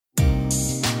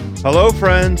Hello,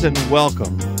 friends, and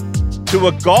welcome to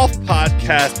a golf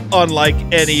podcast unlike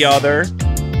any other.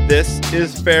 This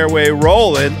is Fairway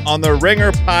Rollin' on the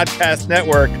Ringer Podcast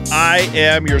Network. I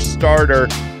am your starter,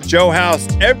 Joe House.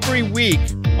 Every week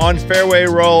on Fairway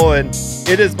Rollin',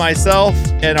 it is myself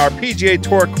and our PGA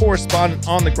Tour correspondent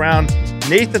on the ground,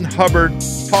 Nathan Hubbard,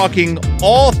 talking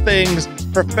all things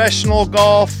professional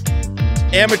golf,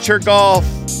 amateur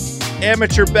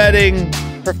betting,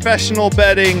 professional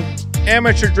betting,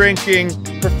 amateur drinking,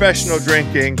 professional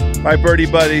drinking, my birdie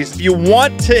buddies. If you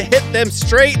want to hit them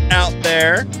straight out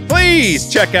there,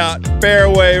 please check out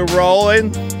Fairway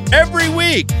Rollin' every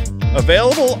week.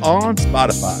 Available on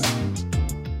Spotify.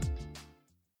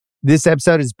 This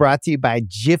episode is brought to you by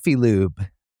Jiffy Lube.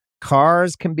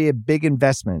 Cars can be a big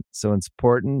investment, so it's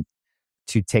important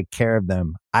to take care of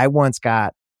them. I once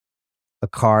got a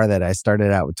car that I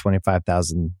started out with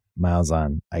 25,000 miles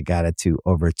on. I got it to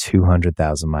over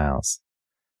 200,000 miles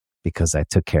because I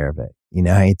took care of it. You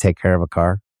know how you take care of a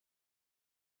car?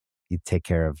 You take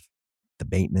care of the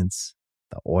maintenance,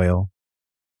 the oil,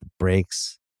 the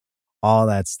brakes, all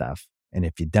that stuff. And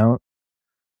if you don't,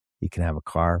 you can have a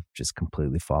car just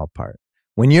completely fall apart.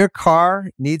 When your car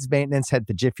needs maintenance, head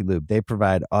to Jiffy Lube. They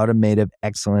provide automotive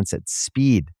excellence at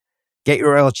speed. Get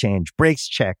your oil change, brakes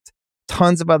checked,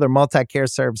 tons of other multi-care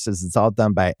services. It's all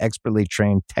done by expertly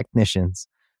trained technicians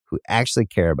who actually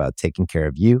care about taking care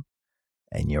of you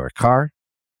and your car.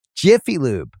 Jiffy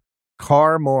Lube,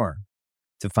 car more.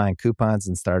 To find coupons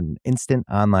and start an instant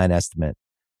online estimate,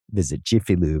 visit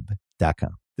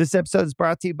jiffylube.com. This episode is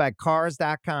brought to you by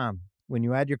Cars.com. When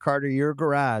you add your car to your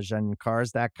garage on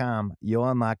Cars.com, you'll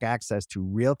unlock access to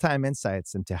real-time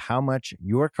insights into how much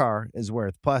your car is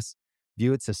worth. Plus,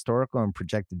 view its historical and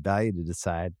projected value to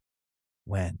decide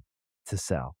when to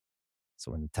sell.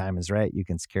 So when the time is right, you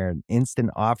can secure an instant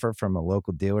offer from a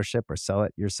local dealership or sell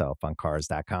it yourself on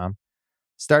Cars.com.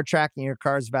 Start tracking your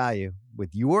car's value with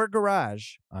your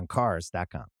garage on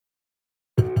Cars.com.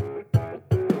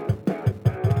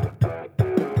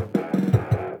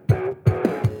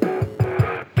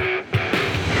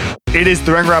 It is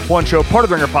the Ringer F1 show, part of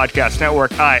the Ringer Podcast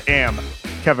Network. I am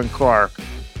Kevin Clark.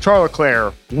 Charles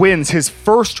Leclerc wins his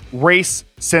first race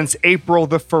since April.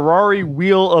 The Ferrari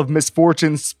wheel of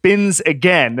misfortune spins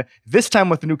again, this time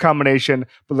with a new combination,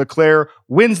 but Leclerc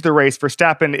wins the race.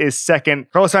 Verstappen is second.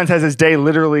 Carlos Sainz has his day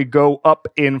literally go up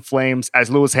in flames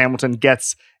as Lewis Hamilton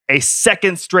gets a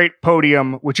second straight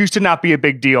podium, which used to not be a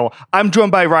big deal. I'm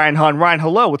joined by Ryan Hunn. Ryan,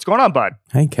 hello. What's going on, bud?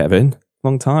 Hey, Kevin.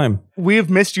 Long time. We have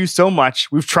missed you so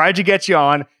much. We've tried to get you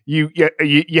on. You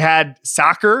had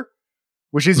soccer,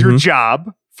 which is your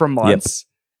job, for months.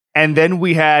 Yep. And then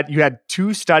you had two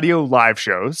Stadio live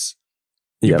shows.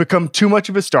 You've become too much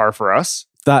of a star for us.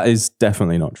 That is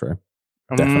definitely not true.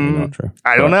 Definitely not true.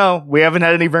 I don't know. We haven't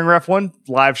had any Ringer F1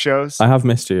 live shows. I have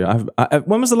missed you.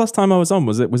 When was the last time I was on?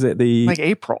 Was it the like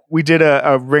April? We did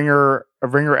a Ringer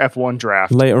F1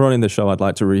 draft. Later on in the show, I'd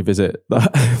like to revisit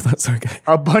that, if that's okay.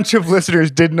 A bunch of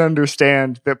listeners didn't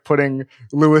understand that putting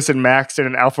Lewis and Max in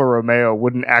an Alfa Romeo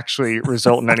wouldn't actually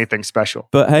result in anything special.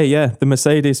 But hey, yeah, the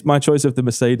Mercedes, my choice of the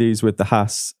Mercedes with the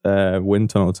Haas wind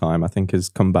tunnel time, I think has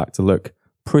come back to look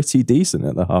pretty decent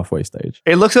at the halfway stage.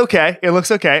 It looks okay.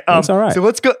 It's all right. So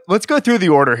let's go through the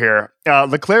order here.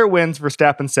 Leclerc wins,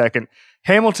 Verstappen second,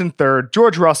 Hamilton third,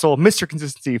 George Russell, Mr.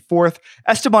 Consistency fourth,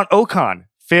 Esteban Ocon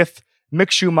fifth, Mick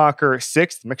Schumacher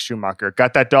sixth. Mick Schumacher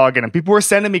got that dog in him. People were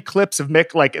sending me clips of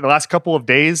Mick like in the last couple of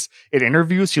days in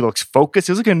interviews. He looks focused.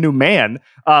 He's like a new man.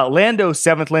 Lando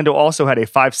seventh. Lando also had a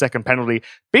 5-second penalty.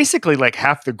 Basically, like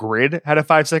half the grid had a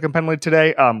 5-second penalty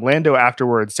today. Lando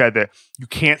afterwards said that you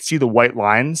can't see the white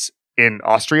lines in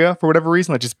Austria for whatever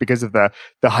reason, like just because of the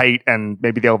height and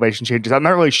maybe the elevation changes. I'm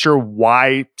not really sure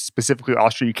why specifically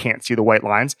Austria you can't see the white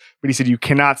lines, but he said you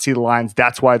cannot see the lines.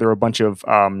 That's why there are a bunch of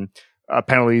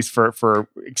penalties for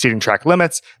exceeding track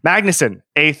limits. Magnussen,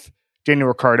 8th, Daniel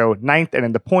Ricciardo, 9th, and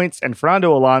in the points, and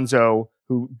Fernando Alonso,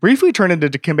 who briefly turned into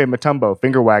Dikembe Mutombo,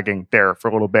 finger wagging there for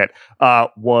a little bit,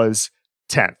 was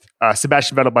 10th.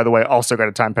 Sebastian Vettel, by the way, also got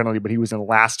a time penalty, but he was in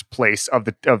last place of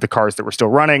the cars that were still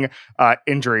running.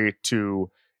 Insult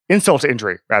to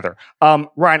injury, rather.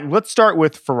 Ryan, let's start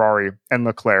with Ferrari and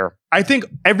Leclerc. I think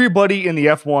everybody in the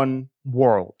F1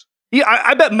 world,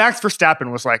 I bet Max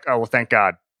Verstappen was like, oh, well, thank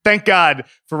God. Thank God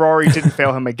Ferrari didn't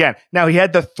fail him again. Now, he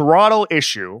had the throttle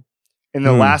issue in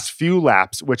the last few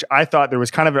laps, which I thought there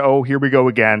was kind of an, oh, here we go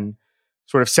again,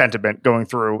 sort of sentiment going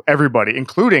through everybody,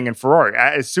 including in Ferrari.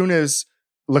 As soon as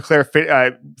Leclerc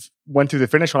went through the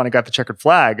finish line and got the checkered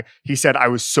flag, he said, I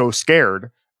was so scared,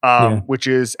 which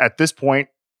is at this point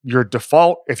your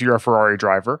default if you're a Ferrari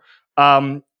driver.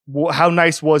 How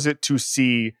nice was it to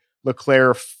see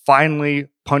Leclerc finally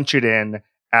punch it in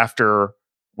after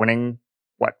winning,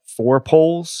 4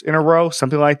 poles in a row,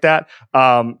 something like that,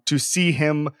 to see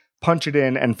him punch it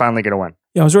in and finally get a win.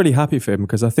 Yeah, I was really happy for him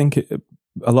because I think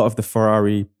a lot of the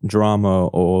Ferrari drama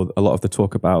or a lot of the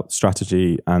talk about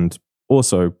strategy and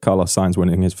also Carlos Sainz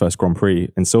winning his first Grand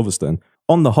Prix in Silverstone,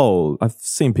 on the whole, I've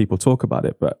seen people talk about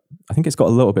it, but I think it's got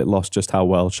a little bit lost just how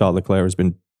well Charles Leclerc has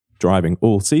been driving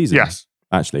all season. Yes.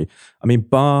 Actually. I mean,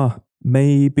 bar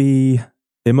maybe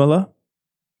Imola,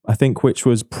 I think, which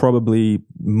was probably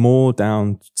more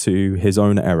down to his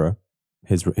own error,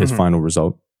 his final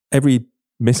result. Every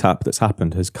mishap that's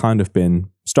happened has kind of been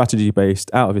strategy-based,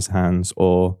 out of his hands,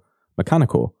 or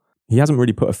mechanical. He hasn't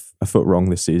really put a foot wrong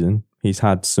this season. He's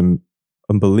had some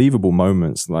unbelievable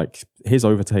moments, like his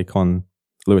overtake on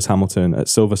Lewis Hamilton at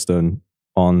Silverstone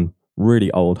on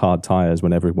really old hard tyres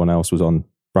when everyone else was on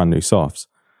brand new softs,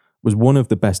 was one of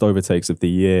the best overtakes of the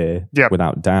year,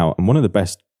 without doubt, and one of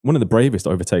the bravest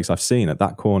overtakes I've seen at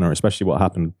that corner, especially what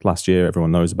happened last year,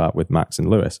 everyone knows about with Max and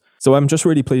Lewis. So I'm just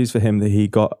really pleased for him that he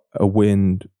got a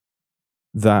win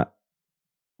that,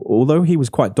 although he was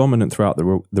quite dominant throughout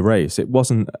the race, it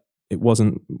wasn't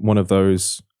one of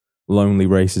those lonely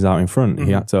races out in front.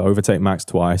 He had to overtake Max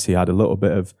twice. He had a little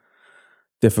bit of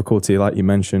difficulty, like you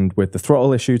mentioned, with the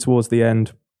throttle issue towards the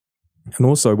end. And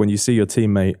also, when you see your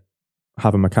teammate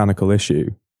have a mechanical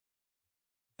issue,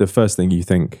 the first thing you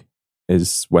think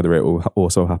is whether it will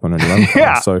also happen on your own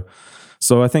car.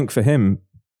 So I think for him,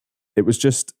 it was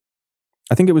just,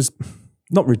 I think it was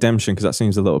not redemption, because that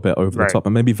seems a little bit over the top, but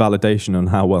maybe validation on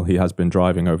how well he has been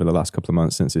driving over the last couple of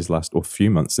months since his last, or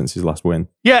few months since his last win.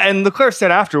 Yeah, and Leclerc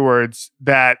said afterwards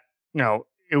that, he said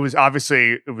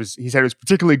it was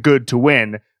particularly good to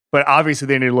win, but obviously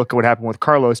they need to look at what happened with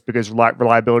Carlos because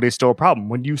reliability is still a problem.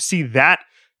 When you see that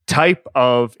type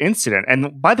of incident,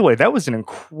 and by the way, that was an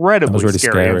incredibly really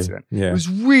scary incident. Yeah. It was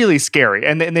really scary,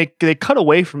 and they cut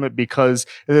away from it because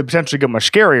it potentially got much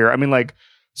scarier. I mean,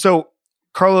 so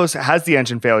Carlos has the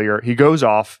engine failure. He goes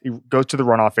off. He goes to the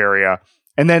runoff area,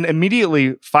 and then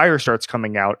immediately fire starts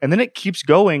coming out, and then it keeps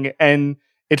going, and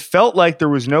it felt like there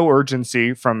was no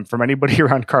urgency from anybody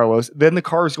around Carlos. Then the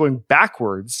car is going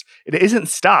backwards. It isn't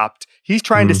stopped. He's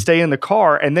trying to stay in the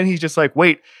car, and then he's just like,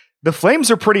 wait, the flames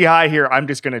are pretty high here. I'm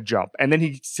just going to jump. And then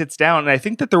he sits down, and I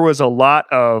think that there was a lot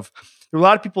of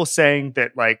people saying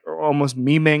that, almost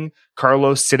memeing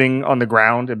Carlos sitting on the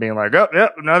ground and being like, oh, yeah,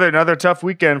 another tough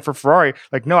weekend for Ferrari.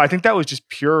 No, I think that was just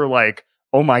pure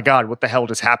oh my God, what the hell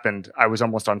just happened? I was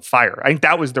almost on fire. I think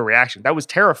that was the reaction. That was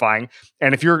terrifying.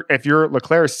 And if you're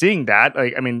Leclerc seeing that,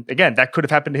 again, that could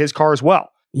have happened to his car as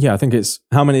well. Yeah, I think it's,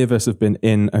 how many of us have been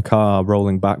in a car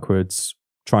rolling backwards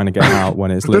trying to get out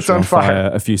when it's literally on fire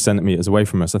a few centimeters away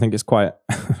from us? I think it's quite,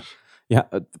 yeah,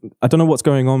 I don't know what's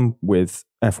going on with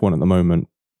F1 at the moment,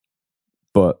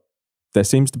 but there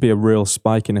seems to be a real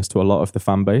spikiness to a lot of the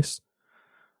fan base.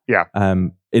 Yeah.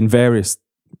 In various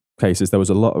cases, there were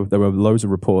loads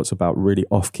of reports about really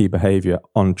off-key behavior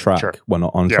on track. Sure. Well,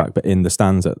 not on track, but in the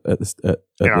stands at the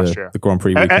Grand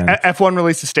Prix weekend. F1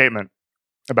 released a statement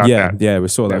about that. Yeah, we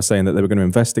saw that saying that they were going to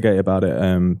investigate about it.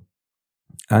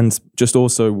 And just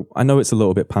also, I know it's a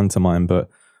little bit pantomime, but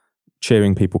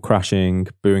cheering people crashing,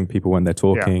 booing people when they're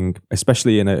talking,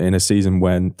 especially in a season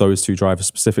when those two drivers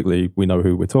specifically, we know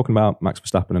who we're talking about, Max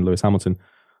Verstappen and Lewis Hamilton,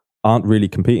 aren't really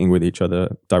competing with each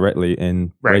other directly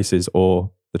in races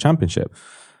or the championship.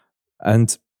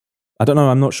 And I don't know,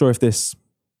 I'm not sure if this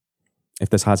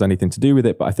has anything to do with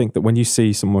it, but I think that when you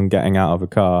see someone getting out of a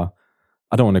car,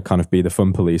 I don't want to kind of be the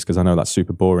fun police because I know that's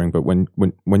super boring, but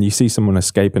when you see someone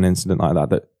escape an incident like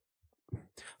that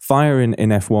fire in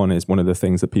F1 is one of the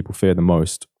things that people fear the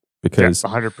most, because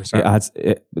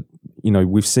 100%.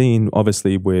 We've seen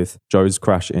obviously with Joe's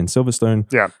crash in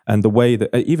Silverstone, and the way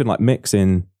that even like Mick's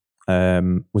in,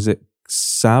 was it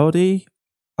Saudi?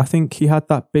 I think he had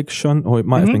that big shunt, or it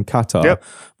might have been Qatar. Yep.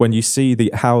 When you see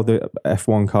how the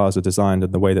F1 cars are designed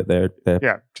and the way that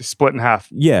they're just split in half.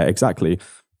 Yeah, exactly.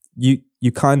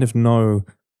 You kind of know,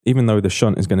 even though the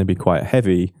shunt is going to be quite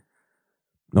heavy,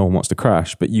 no one wants to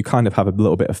crash, but you kind of have a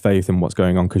little bit of faith in what's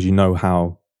going on because you know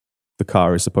how the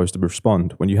car is supposed to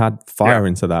respond. When you had fire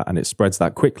into that and it spreads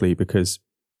that quickly, because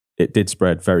it did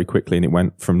spread very quickly and it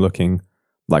went from looking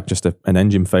like just an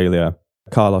engine failure.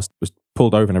 Carlos was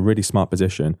pulled over in a really smart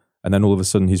position, and then all of a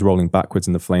sudden he's rolling backwards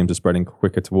and the flames are spreading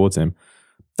quicker towards him.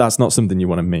 That's not something you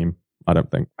want to meme, I don't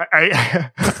think. I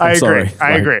agree.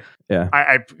 I agree.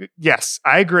 Yeah. Yes,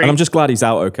 I agree. And I'm just glad he's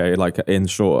out okay. Like in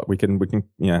short, we can,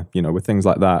 with things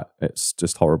like that, it's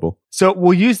just horrible. So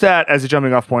we'll use that as a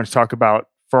jumping off point to talk about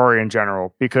Ferrari in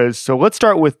general, because let's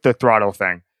start with the throttle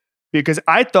thing, because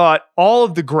I thought all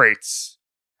of the greats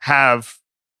have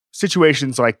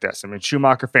situations like this. I mean,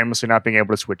 Schumacher famously not being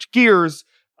able to switch gears.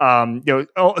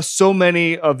 So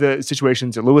many of the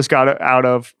situations that Lewis got out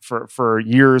of for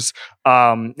years.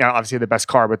 Now, obviously, the best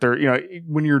car, but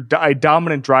when you're a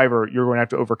dominant driver, you're going to have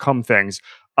to overcome things.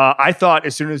 I thought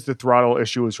as soon as the throttle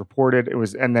issue was reported,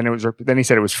 then he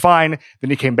said it was fine. Then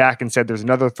he came back and said there's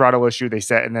another throttle issue. They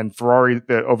said, and then Ferrari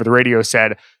over the radio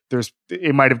said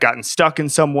it might have gotten stuck in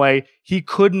some way. He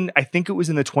couldn't. I think it was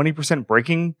in the 20%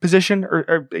 braking position,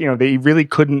 or they really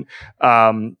couldn't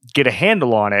get a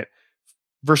handle on it.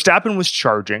 Verstappen was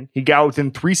charging. He got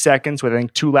within 3 seconds with I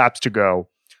think 2 laps to go.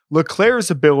 Leclerc's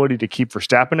ability to keep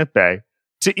Verstappen at bay,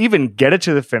 to even get it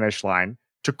to the finish line,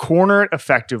 to corner it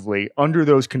effectively under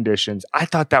those conditions, I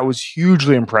thought that was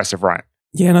hugely impressive, Ryan.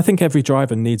 Yeah, and I think every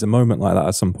driver needs a moment like that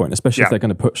at some point, especially if they're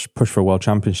going to push for a world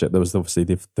championship. There was obviously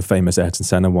the famous Ayrton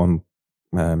Senna one,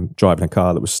 driving a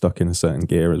car that was stuck in a certain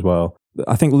gear as well.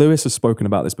 I think Lewis has spoken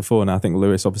about this before, and I think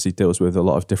Lewis obviously deals with a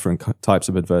lot of different types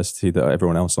of adversity that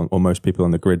everyone else or most people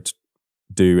on the grid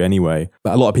do anyway.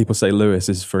 But a lot of people say Lewis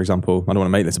is, for example, I don't want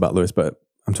to make this about Lewis, but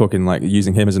I'm talking like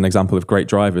using him as an example of great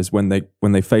drivers when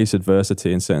they face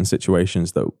adversity in certain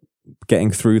situations, that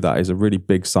getting through that is a really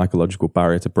big psychological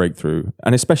barrier to break through,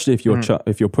 and especially if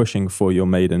you're pushing for your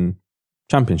maiden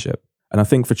championship. And I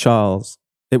think for Charles,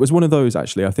 it was one of those.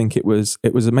 Actually, I think it was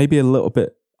maybe a little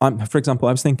bit. For example,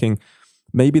 I was thinking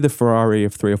maybe the Ferrari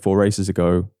of 3 or 4 races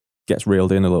ago gets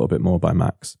reeled in a little bit more by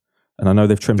Max, and I know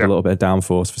they've trimmed a little bit of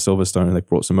downforce for Silverstone and they've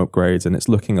brought some upgrades, and it's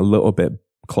looking a little bit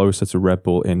closer to Red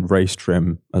Bull in race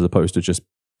trim as opposed to just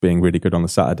being really good on the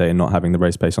Saturday and not having the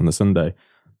race pace on the Sunday.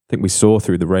 I think we saw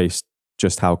through the race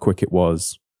just how quick it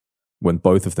was when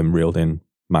both of them reeled in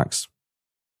Max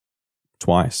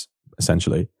twice,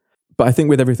 essentially. But I think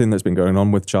with everything that's been going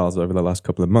on with Charles over the last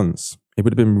couple of months, it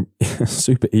would have been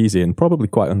super easy and probably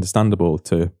quite understandable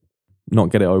to not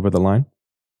get it over the line.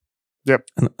 Yep.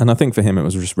 And I think for him, it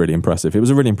was just really impressive. It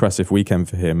was a really impressive weekend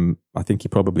for him. I think he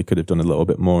probably could have done a little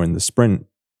bit more in the sprint,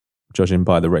 judging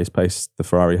by the race pace the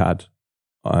Ferrari had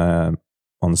on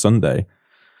Sunday.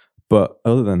 But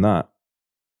other than that,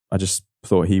 I just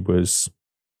thought he was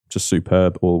just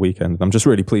superb all weekend. I'm just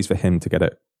really pleased for him to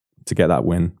get that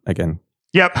win again.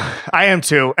 Yep, I am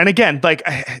too. And again, like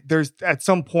there's at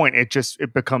some point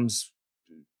it becomes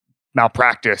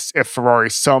malpractice if Ferrari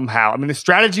somehow. I mean, the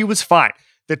strategy was fine.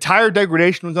 The tire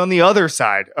degradation was on the other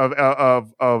side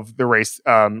of the race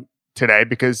today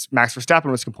because Max Verstappen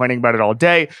was complaining about it all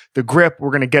day. The grip,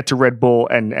 we're going to get to Red Bull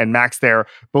and Max there.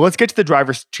 But let's get to the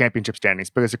Drivers' Championship standings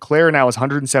because Leclerc now is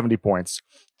 170 points,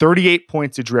 38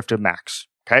 points adrift of Max.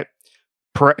 Okay,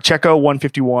 Checo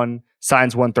 151,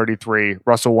 Sainz 133,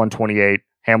 Russell 128,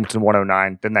 Hamilton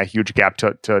 109. Then that huge gap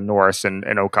to Norris and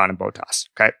Ocon and Bottas.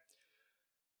 Okay,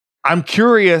 I'm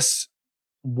curious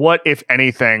what, if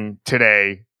anything,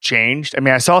 today changed. I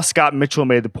mean, I saw Scott Mitchell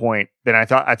made the point that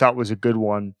I thought was a good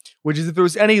one, which is if there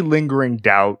was any lingering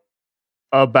doubt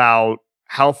about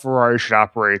how Ferrari should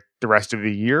operate the rest of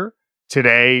the year,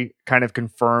 today kind of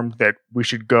confirmed that we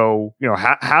should go,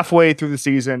 halfway through the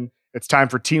season. It's time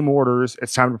for team orders.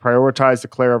 It's time to prioritize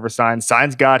Leclerc over Sainz.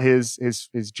 Sainz got his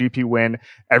GP win.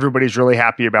 Everybody's really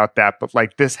happy about that. But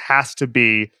like, this has to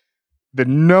be the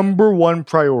number one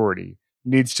priority.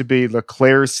 Needs to be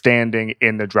Leclerc's standing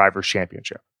in the Drivers'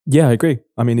 Championship. Yeah, I agree.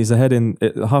 I mean, he's ahead in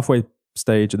the halfway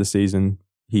stage of the season.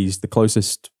 He's the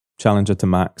closest challenger to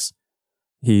Max.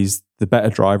 He's the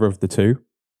better driver of the two.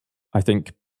 I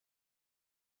think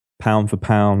pound for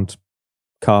pound,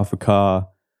 car for car.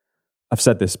 I've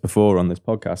said this before on this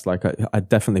podcast. Like, I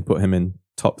definitely put him in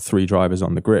top 3 drivers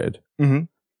on the grid. Mm-hmm.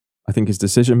 I think his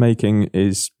decision making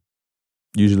is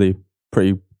usually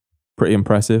pretty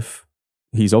impressive.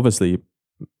 He's obviously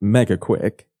mega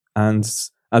quick, and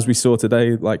as we saw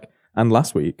today, and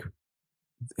last week,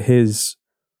 his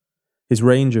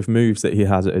range of moves that he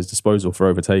has at his disposal for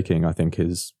overtaking, I think,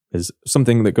 is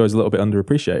something that goes a little bit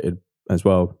underappreciated as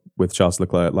well with Charles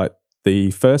Leclerc. Like the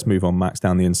first move on Max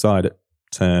down the inside at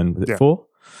turn 4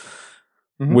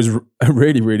 was a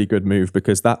really, really good move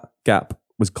because that gap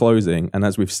was closing, and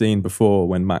as we've seen before,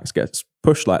 when Max gets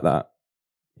pushed like that,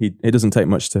 it doesn't take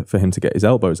much for him to get his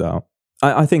elbows out.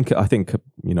 I think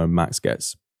Max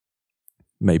gets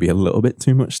maybe a little bit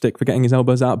too much stick for getting his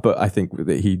elbows out, but I think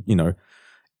that he,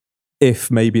 if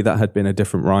maybe that had been a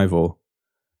different rival,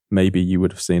 maybe you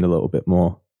would have seen a little bit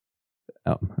more.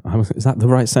 Is that the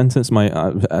right sentence? My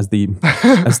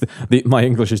my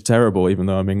English is terrible, even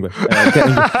though I'm English.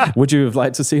 Would you have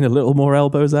liked to seen a little more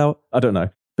elbows out? I don't know,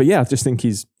 but yeah, I just think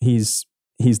he's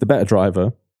the better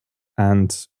driver,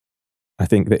 and I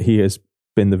think that he has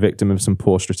been the victim of some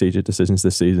poor strategic decisions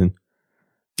this season.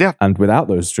 Yeah. And without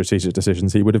those strategic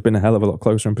decisions, he would have been a hell of a lot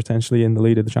closer and potentially in the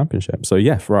lead of the championship. So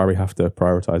yeah, Ferrari have to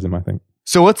prioritize him, I think.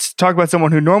 So let's talk about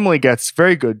someone who normally gets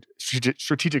very good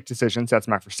strategic decisions. That's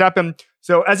Max Verstappen.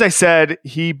 So as I said,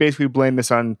 he basically blamed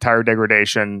this on tire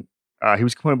degradation. He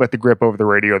was complaining about the grip over the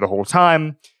radio the whole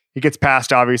time. He gets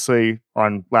passed, obviously,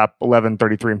 on lap 11,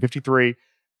 33, and 53.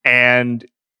 And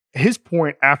his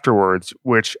point afterwards,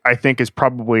 which I think is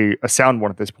probably a sound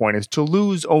one at this point, is to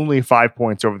lose only 5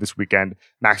 points over this weekend.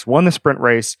 Max won the sprint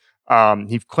race.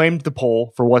 He claimed the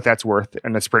pole for what that's worth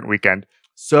in a sprint weekend.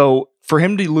 So for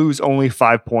him to lose only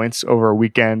 5 points over a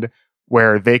weekend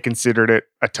where they considered it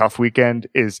a tough weekend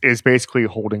is basically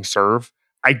holding serve.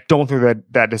 I don't think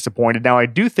that disappointed. Now, I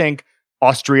do think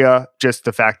Austria, just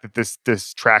the fact that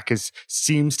this track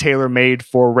seems tailor-made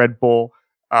for Red Bull.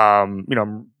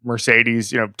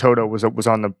 Mercedes, Toto was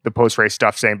on the post-race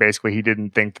stuff saying basically he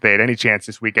didn't think they had any chance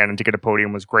this weekend, and to get a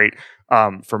podium was great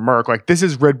for Merc. Like, this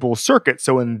is Red Bull's circuit.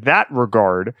 So in that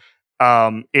regard,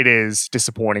 it is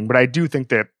disappointing. But I do think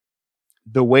that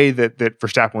the way that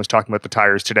Verstappen was talking about the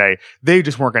tires today, they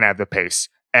just weren't going to have the pace.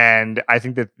 And I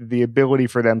think that the ability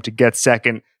for them to get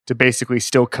second, to basically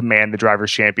still command the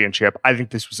Drivers' Championship, I think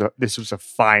this was a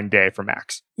fine day for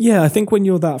Max. Yeah, I think when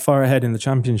you're that far ahead in the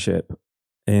championship,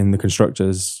 in the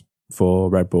constructors for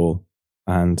Red Bull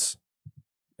and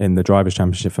in the Drivers'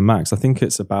 Championship for Max, I think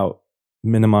it's about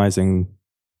minimizing.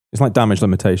 It's like damage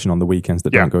limitation on the weekends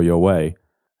that don't go your way.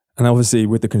 And obviously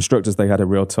with the constructors, they had a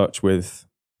real touch with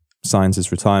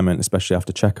Sainz's retirement, especially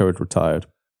after Checo had retired.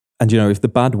 And if the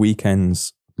bad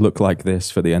weekends look like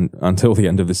this for the end until the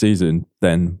end of the season,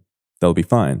 then they'll be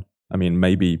fine. I mean,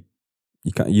 maybe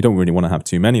you don't really want to have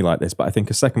too many like this, but I think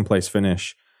a second place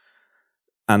finish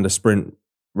and a sprint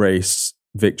race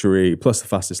victory plus the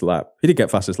fastest lap. He did get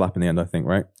fastest lap in the end, I think,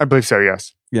 right? I believe so,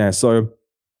 yes. Yeah, so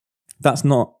that's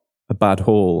not a bad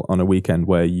haul on a weekend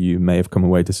where you may have come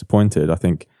away disappointed. I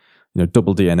think,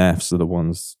 double DNFs are the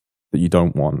ones that you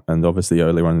don't want. And obviously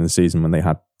earlier on in the season when they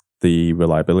had the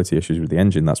reliability issues with the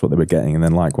engine, that's what they were getting. And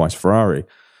then likewise Ferrari.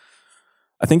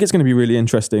 I think it's going to be really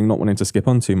interesting, not wanting to skip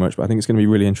on too much, but I think it's going to be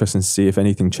really interesting to see if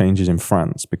anything changes in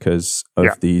France because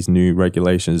of these new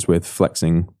regulations with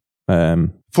flexing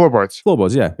floorboards.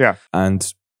 Yeah.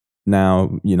 And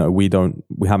now,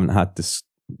 we haven't had this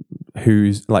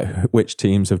which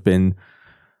teams have been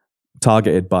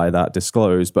targeted by that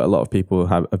disclosed, but a lot of people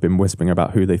have been whispering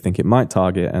about who they think it might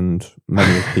target, and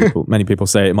many people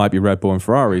say it might be Red Bull and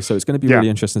Ferrari. So it's going to be really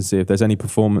interesting to see if there's any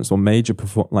performance or major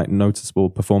noticeable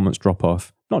performance drop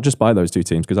off, not just by those two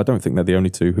teams, because I don't think they're the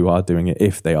only two who are doing it,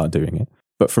 if they are doing it.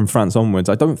 But from France onwards,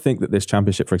 I don't think that this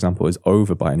championship, for example, is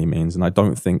over by any means, and I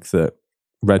don't think that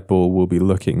Red Bull will be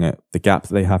looking at the gap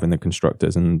that they have in the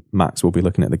constructors, and Max will be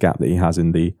looking at the gap that he has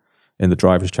in the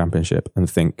Drivers' Championship and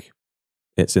think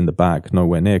it's in the bag,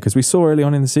 nowhere near. Because we saw early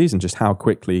on in the season just how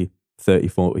quickly 30,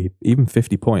 40, even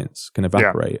 50 points can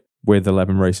evaporate with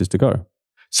 11 races to go.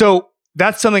 So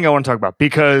that's something I want to talk about,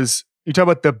 because you talk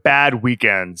about the bad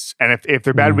weekends. And if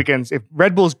they're bad weekends, if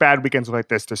Red Bull's bad weekends are like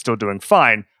this, they're still doing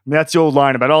fine. I mean, that's the old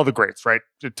line about all the greats, right?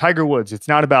 Tiger Woods, it's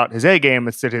not about his A game,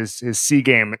 it's that his C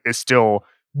game is still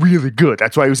really good.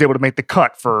 That's why he was able to make the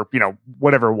cut for,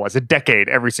 whatever it was, a decade,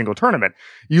 every single tournament.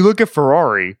 You look at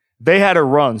Ferrari, they had a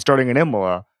run starting in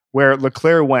Imola where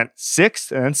Leclerc went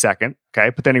 6th and then 2nd, okay?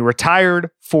 But then he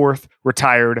retired 4th,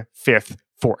 retired 5th,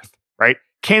 4th, right?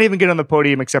 Can't even get on the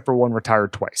podium except for one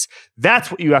retired twice.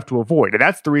 That's what you have to avoid. And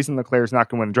that's the reason Leclerc's not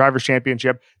going to win the Drivers'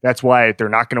 Championship. That's why they're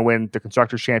not going to win the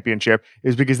Constructors' Championship,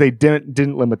 is because they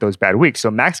didn't limit those bad weeks.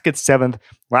 So Max gets 7th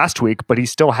last week, but he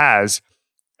still has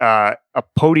a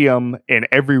podium in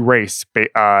every race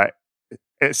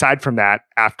aside from that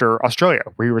after Australia,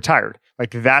 where he retired. Like,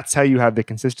 that's how you have the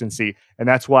consistency. And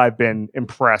that's why I've been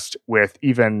impressed with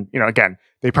even, again,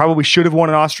 they probably should have won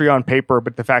in Austria on paper,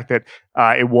 but the fact that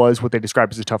it was what they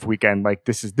described as a tough weekend, like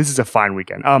this is a fine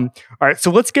weekend. All right, so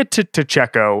let's get to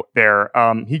Checo there.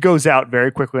 He goes out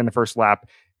very quickly in the first lap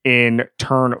in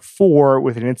turn 4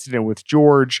 with an incident with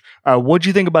George. What do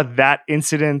you think about that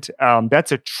incident?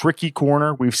 That's a tricky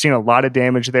corner. We've seen a lot of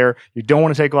damage there. You don't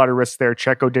want to take a lot of risks there.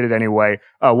 Checo did it anyway.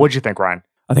 What do you think, Ryan?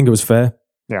 I think it was fair.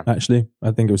 Yeah, actually,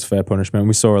 I think it was fair punishment.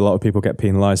 We saw a lot of people get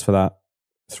penalized for that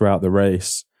throughout the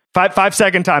race. 5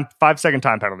 second time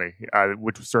penalty,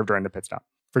 which was served during the pit stop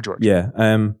for George. Yeah,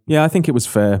 I think it was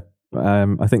fair.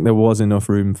 I think there was enough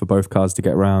room for both cars to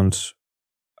get around,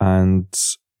 and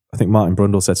I think Martin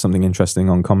Brundle said something interesting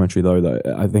on commentary, though, that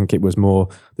I think it was more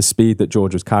the speed that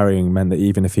George was carrying meant that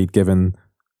even if he'd given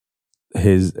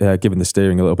the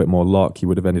steering a little bit more lock, he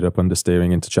would have ended up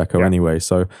understeering into Checo anyway.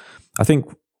 So I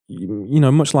think,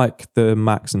 much like the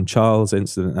Max and Charles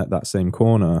incident at that same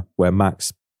corner, where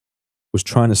Max was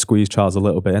trying to squeeze Charles a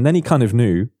little bit. And then he kind of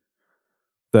knew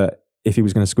that if he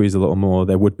was going to squeeze a little more,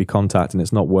 there would be contact and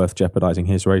it's not worth jeopardizing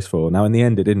his race for. Now, in the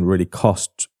end, it didn't really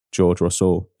cost George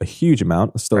Russell a huge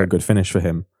amount. It's still a good finish for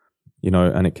him,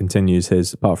 and it continues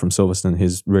his, apart from Silverstone,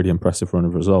 his really impressive run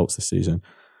of results this season.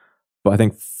 But I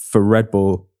think for Red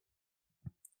Bull,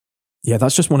 yeah,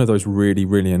 that's just one of those really,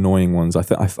 really annoying ones.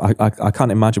 I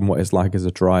can't imagine what it's like as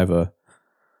a driver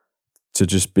to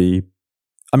just be.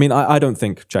 I mean, I don't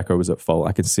think Checo was at fault.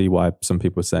 I can see why some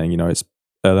people are saying, it's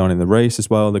early on in the race as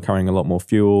well. They're carrying a lot more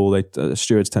fuel.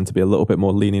 Stewards tend to be a little bit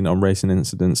more lenient on racing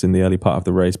incidents in the early part of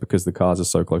the race because the cars are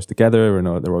so close together and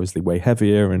they're obviously way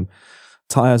heavier and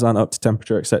tires aren't up to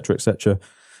temperature, etc., etc.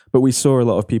 But we saw a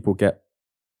lot of people get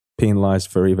penalized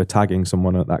for either tagging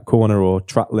someone at that corner or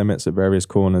track limits at various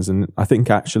corners. And I think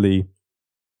actually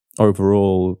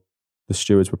overall the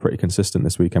stewards were pretty consistent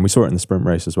this weekend. We saw it in the sprint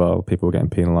race as well. People were getting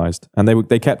penalized and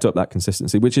they kept up that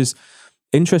consistency, which is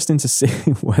interesting to see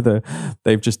whether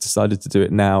they've just decided to do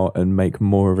it now and make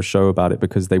more of a show about it,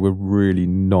 because they were really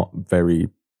not very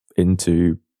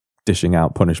into dishing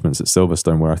out punishments at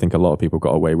Silverstone, where I think a lot of people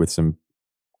got away with some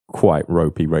quite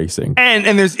ropey racing.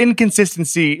 And there's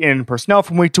inconsistency in personnel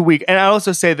from week to week. And I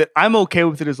also say that I'm okay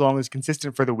with it as long as it's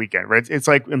consistent for the weekend, right? It's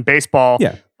like in baseball,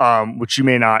 which you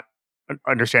may not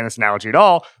understand this analogy at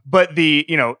all, but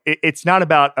it's not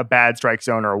about a bad strike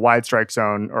zone or a wide strike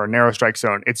zone or a narrow strike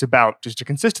zone. It's about just a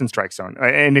consistent strike zone.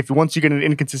 And if once you get an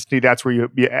inconsistency, that's where you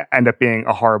end up being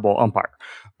a horrible umpire.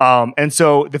 And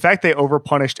so the fact they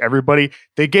overpunished everybody,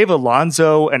 they gave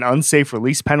Alonso an unsafe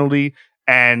release penalty,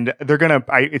 and they're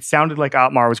it sounded like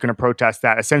Otmar was gonna protest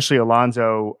that. Essentially,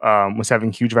 Alonso was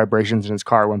having huge vibrations in his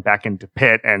car, went back into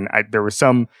pit, and there was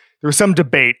some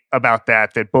debate about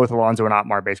that both Alonso and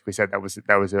Otmar basically said that was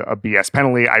a BS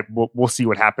penalty. We'll see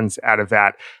what happens out of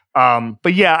that.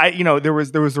 But yeah, there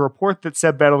was a report that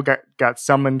Seb Vettel got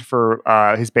summoned for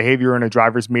his behavior in a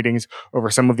driver's meetings over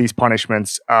some of these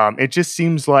punishments. It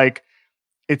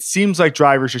seems like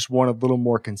drivers just want a little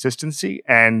more consistency,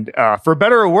 and for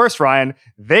better or worse, Ryan,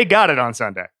 they got it on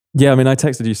Sunday. Yeah, I mean, I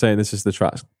texted you saying this is the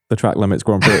track limits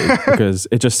Grand Prix because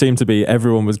it just seemed to be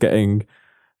everyone was getting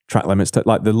track limits,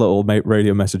 like the little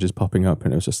radio messages popping up,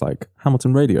 and it was just like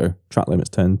Hamilton radio, track limits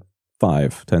 10.5,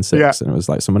 10.6, and it was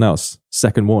like someone else,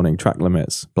 second warning, track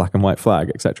limits, black and white flag,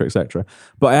 etc., etc.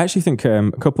 But I actually think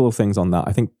a couple of things on that.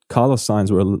 I think Carlos Sainz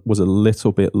was a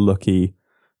little bit lucky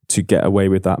to get away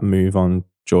with that move on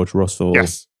George Russell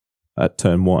at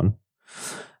turn 1.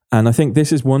 And I think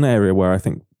this is one area where I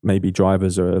think maybe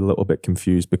drivers are a little bit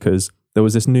confused, because there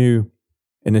was this new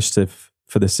initiative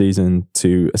for this season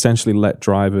to essentially let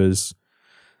drivers.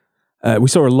 We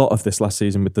saw a lot of this last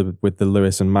season with the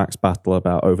Lewis and Max battle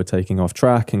about overtaking off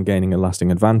track and gaining a lasting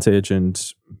advantage.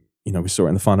 And we saw it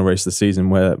in the final race of the season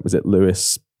where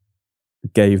Lewis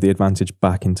gave the advantage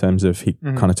back in terms of he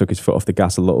kind of took his foot off the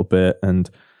gas a little bit, and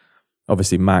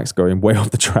obviously Max going way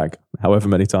off the track however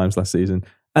many times last season.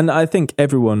 And I think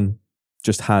everyone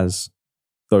just has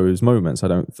those moments.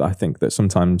 I think that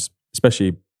sometimes,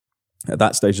 especially at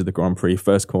that stage of the Grand Prix,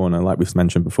 first corner, like we've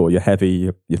mentioned before, you're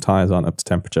heavy, your tires aren't up to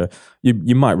temperature,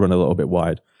 you might run a little bit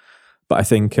wide. But I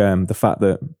think the fact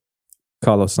that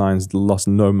Carlos Sainz lost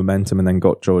no momentum and then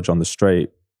got George on the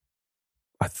straight,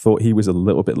 I thought he was a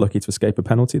little bit lucky to escape a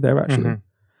penalty there, actually.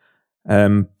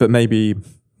 But maybe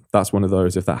that's one of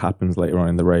those, if that happens later on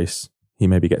in the race, he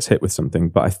maybe gets hit with something.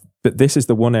 But this is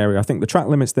the one area, I think the track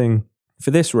limits thing for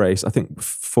this race, I think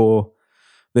for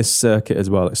this circuit as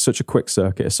well, it's such a quick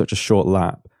circuit, it's such a short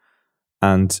lap,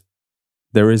 and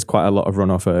there is quite a lot of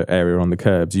runoff area on the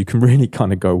curbs. You can really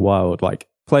kind of go wild, like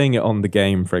playing it on the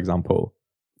game, for example.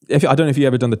 I don't know if you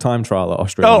ever done the time trial at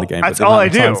Austrian on the game. That's all I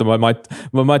do.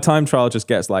 My time trial just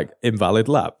gets like invalid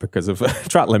lap because of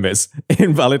track limits,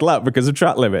 invalid lap because of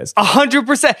track limits.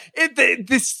 100%.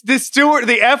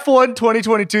 The F1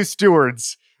 2022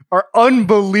 stewards are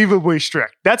unbelievably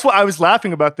strict. That's why I was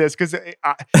laughing about this, because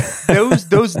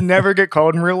those never get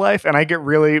called in real life, and I get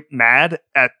really mad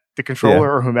at the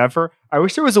controller or whomever. I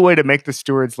wish there was a way to make the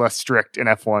stewards less strict in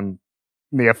F1,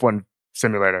 in the F1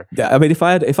 simulator. Yeah, I mean, if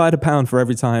I had £1 for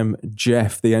every time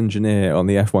Jeff, the engineer on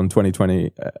the F1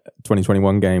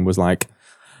 2021 game, was like,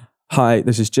 "Hi,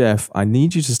 this is Jeff. I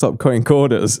need you to stop cutting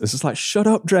corners." It's just like, shut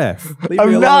up, Jeff. Leave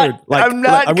me alone. I'm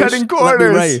not cutting corners.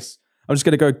 Let me race. I'm just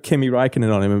going to go Kimi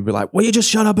Räikkönen on him and be like, "Will you just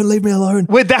shut up and leave me alone?"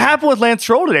 Wait, that happened with Lance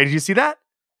Stroll today. Did you see that?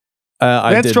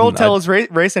 Lance Stroll tell his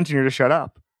race engineer to shut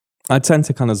up. I tend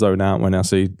to kind of zone out when I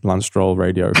see Lance Stroll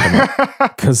radio come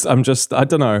up, because I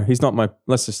don't know.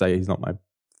 Let's just say he's not my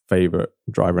favorite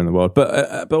driver in the world.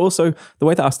 But also the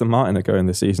way that Aston Martin are going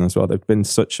this season as well, they've been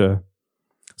such a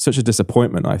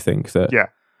disappointment, I think, that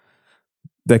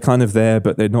they're kind of there,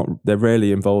 but they're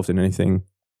rarely involved in anything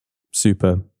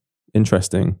super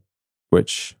interesting,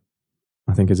 which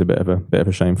I think is a bit of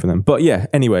a shame for them. But yeah,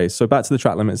 anyway, so back to the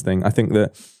track limits thing. I think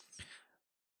that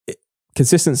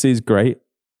consistency is great.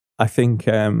 I think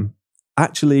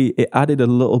actually it added a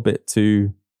little bit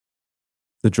to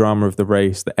the drama of the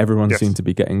race that everyone seemed to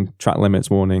be getting track limits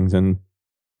warnings, and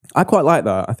I quite like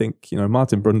that. I think,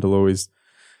 Martin Brundle always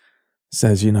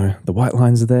says, the white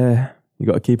lines are there. You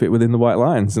got to keep it within the white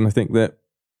lines. And I think that,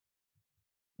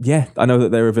 I know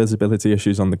that there are visibility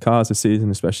issues on the cars this season,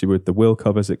 especially with the wheel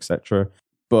covers, etc.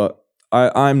 But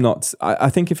I'm not. I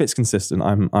think if it's consistent,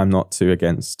 I'm not too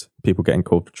against people getting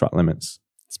called for track limits.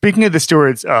 Speaking of the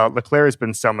stewards, Leclerc has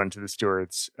been summoned to the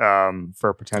stewards for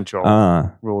a potential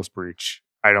rules breach.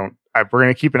 We're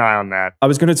going to keep an eye on that. I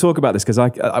was going to talk about this because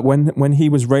when he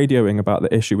was radioing about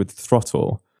the issue with the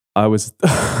throttle, I was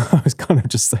kind of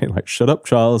just saying like, "Shut up,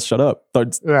 Charles! Shut up!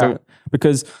 Don't,"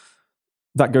 because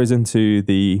that goes into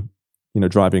the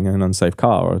driving an unsafe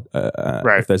car.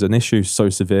 Right. If there's an issue so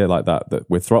severe like that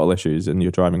with throttle issues, and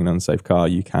you're driving an unsafe car,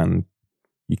 you can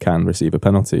receive a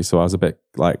penalty. So I was a bit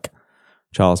like,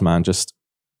 Charles, man, just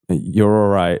you're all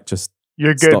right. Just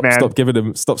you're good, man.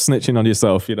 Stop snitching on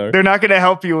yourself. They're not going to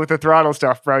help you with the throttle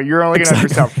stuff, bro. You're only going to help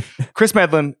yourself. Chris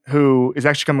Medlin, who is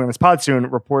actually coming on this pod soon,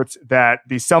 reports that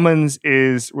the summons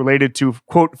is related to,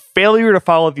 quote, failure to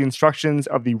follow the instructions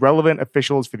of the relevant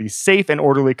officials for the safe and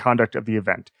orderly conduct of the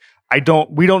event.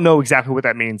 We don't know exactly what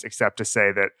that means, except to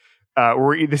say that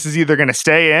this is either going to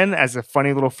stay in as a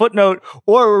funny little footnote,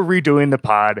 or we're redoing the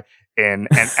pod in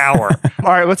an hour.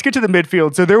 All right, let's get to the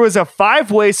midfield. So there was a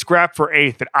 5-way scrap for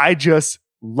 8th that I just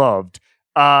loved.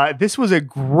 This was a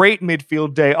great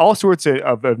midfield day. All sorts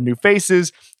of new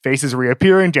faces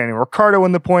reappearing. Daniel Ricciardo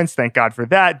in the points. Thank God for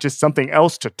that. Just something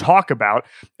else to talk about.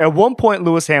 At one point,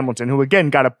 Lewis Hamilton, who again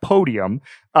got a podium,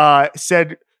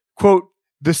 said, quote,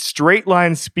 "The straight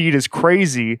line speed is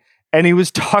crazy." And he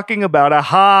was talking about a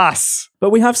Haas. But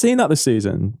we have seen that this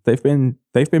season. They've been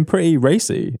pretty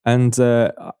racy, and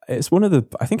it's one of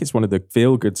the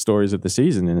feel good stories of the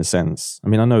season in a sense. I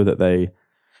mean, I know that they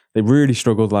really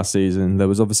struggled last season. There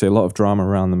was obviously a lot of drama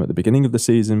around them at the beginning of the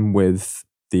season with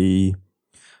the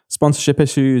sponsorship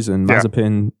issues and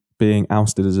Mazepin being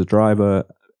ousted as a driver.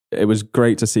 It was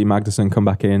great to see Magnussen come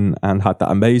back in and had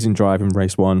that amazing drive in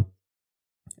race 1.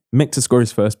 Mick to score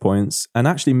his first points, and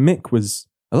actually Mick was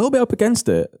a little bit up against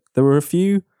it.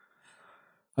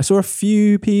 I saw a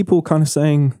few people kind of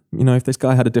saying, if this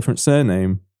guy had a different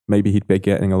surname, maybe he'd be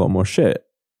getting a lot more shit.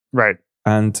 Right.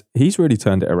 And he's really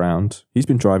turned it around. He's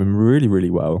been driving really, really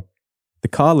well. The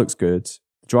car looks good.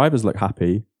 The drivers look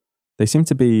happy. They seem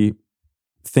to be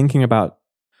thinking about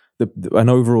an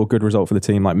overall good result for the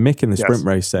team. Like Mick in the sprint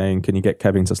race saying, "Can you get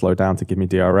Kevin to slow down to give me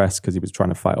DRS?" Because he was trying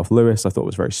to fight off Lewis. I thought it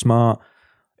was very smart.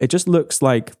 It just looks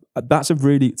like that's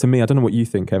to me, I don't know what you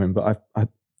think, Kevin, but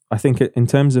I think in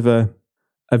terms of a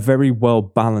very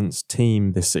well-balanced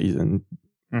team this season,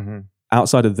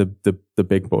 outside of the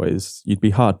big boys, you'd be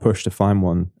hard pushed to find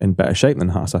one in better shape than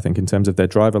Haas, I think, in terms of their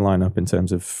driver lineup, in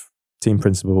terms of team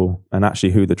principle, and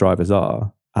actually who the drivers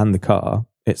are and the car.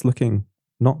 It's looking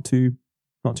not too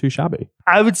shabby.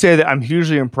 I would say that I'm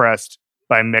hugely impressed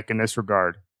by Mick in this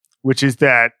regard, which is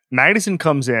that Magnussen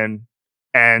comes in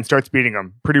and starts beating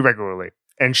him pretty regularly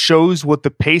and shows what the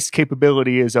pace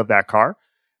capability is of that car.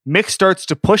 Mick starts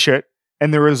to push it,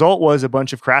 and the result was a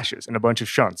bunch of crashes and a bunch of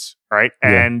shunts, right?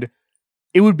 Yeah. And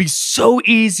it would be so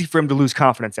easy for him to lose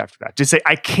confidence after that. Just say,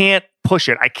 I can't push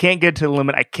it. I can't get to the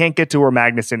limit. I can't get to where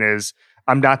Magnussen is.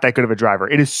 I'm not that good of a driver.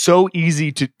 It is so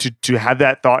easy to have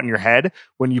that thought in your head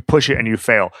when you push it and you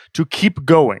fail. To keep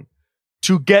going,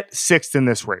 to get 6th in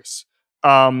this race.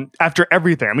 After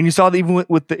everything. I mean, you saw that even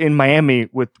in Miami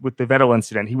with the Vettel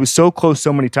incident. He was so close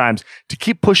so many times. To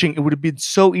keep pushing, it would have been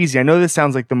so easy. I know this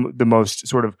sounds like the most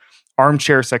sort of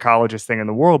armchair psychologist thing in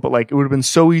the world, but like it would have been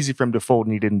so easy for him to fold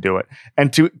and he didn't do it.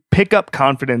 And to pick up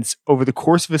confidence over the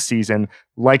course of a season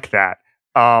like that,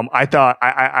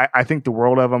 I think the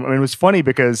world of him. I mean, it was funny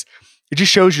because it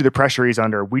just shows you the pressure he's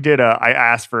under. I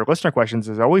asked for listener questions,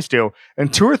 as I always do,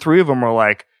 and 2 or 3 of them were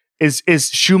like, Is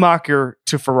Schumacher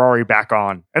to Ferrari back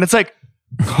on? And it's like,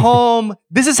 calm.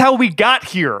 This is how we got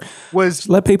here. Just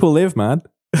let people live, man.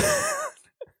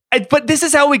 But this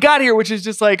is how we got here, which is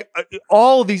just like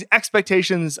all these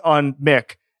expectations on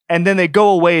Mick, and then they go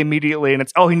away immediately, and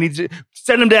it's, he needs to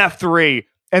send him to F3.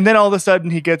 And then all of a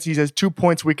sudden he has 2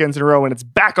 points weekends in a row, and it's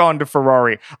back on to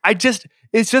Ferrari.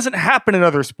 It doesn't happen in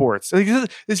other sports.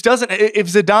 This doesn't, if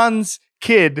Zidane's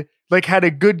kid had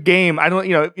a good game,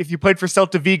 if you played for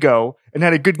Celta Vigo and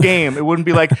had a good game, it wouldn't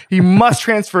be like, he must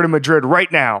transfer to Madrid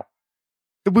right now.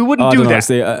 We wouldn't do that.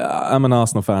 See, I'm an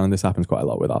Arsenal fan, and this happens quite a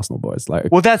lot with Arsenal boys.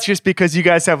 Like, well, that's just because you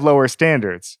guys have lower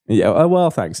standards. Yeah. Well,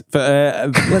 thanks.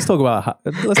 But let's talk about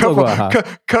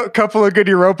couple of good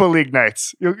Europa League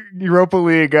nights, Europa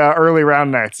League early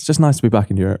round nights. It's just nice to be back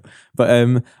in Europe. But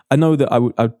I know that I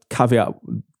would caveat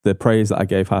the praise that I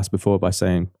gave Haas before by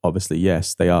saying, obviously,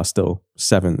 yes, they are still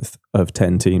 7th of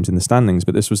 10 teams in the standings.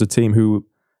 But this was a team who,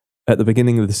 at the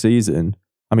beginning of the season,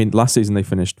 I mean, last season they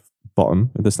finished bottom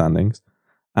of the standings.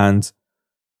 And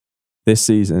this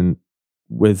season,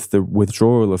 with the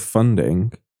withdrawal of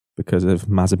funding because of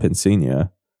Mazepin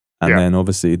Senior, and then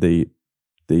obviously the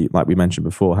like we mentioned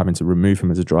before, having to remove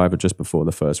him as a driver just before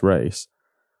the first race,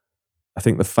 I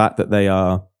think the fact that they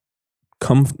are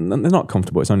they're not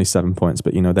comfortable. It's only 7 points,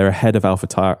 but they're ahead of Alpha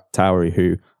Tauri,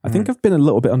 who I think have been a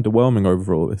little bit underwhelming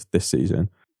overall this season.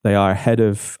 They are ahead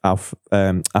of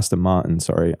Aston Martin,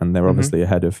 and they're obviously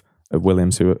ahead of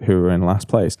Williams, who are in last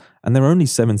place, and they're only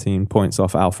 17 points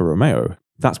off Alfa Romeo.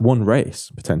 That's one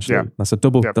race potentially. Yeah. That's a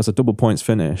double. That's a double points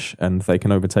finish, and they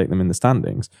can overtake them in the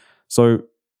standings. So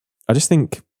I just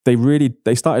think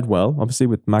they started well, obviously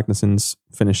with Magnussen's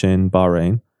finish in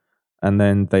Bahrain, and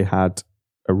then they had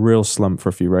a real slump for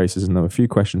a few races, and there were a few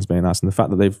questions being asked. And the fact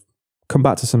that they've come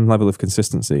back to some level of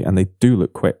consistency, and they do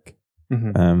look quick.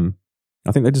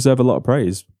 I think they deserve a lot of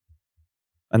praise.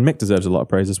 And Mick deserves a lot of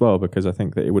praise as well, because I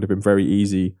think that it would have been very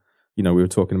easy. We were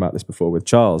talking about this before with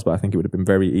Charles, but I think it would have been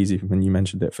very easy when you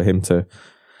mentioned it for him to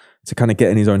kind of get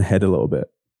in his own head a little bit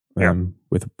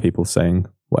with people saying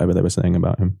whatever they were saying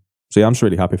about him. So I'm just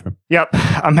really happy for him. Yep,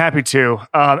 I'm happy too.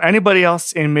 Anybody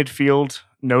else in midfield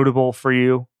notable for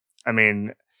you? I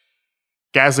mean,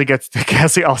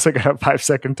 Gasly also got a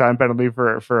 5-second time penalty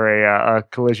for a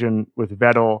collision with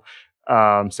Vettel.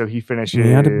 So he finishes.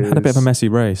 He had a bit of a messy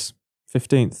race.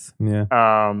 15th, yeah.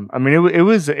 I mean, it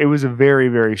was a very,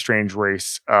 very strange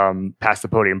race past the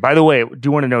podium. By the way, do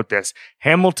you want to note this?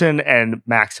 Hamilton and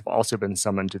Max have also been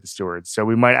summoned to the stewards, so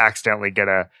we might accidentally get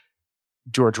a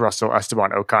George Russell,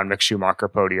 Esteban Ocon, Mick Schumacher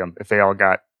podium if they all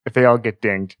get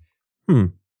dinged. I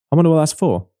wonder what that's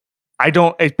for. I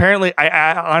don't. Apparently,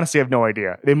 I honestly have no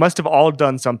idea. They must have all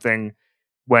done something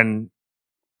when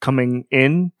coming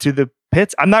into the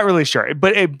pits. I'm not really sure,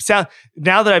 but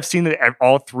now that I've seen that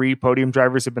all 3 podium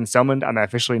drivers have been summoned, I'm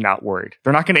officially not worried.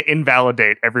 They're not going to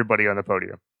invalidate everybody on the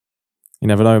podium. You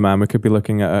never know, man. We could be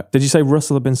looking at. Did you say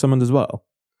Russell had been summoned as well?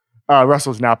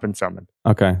 Russell's not been summoned.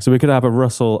 Okay, so we could have a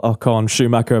Russell, Ocon,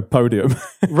 Schumacher podium.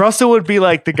 Russell would be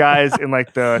like the guys in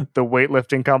like the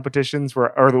weightlifting competitions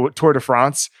or the Tour de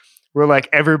France, where like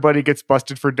everybody gets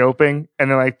busted for doping,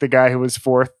 and then like the guy who was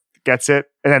 4th gets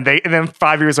it, and then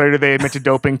 5 years later they admit to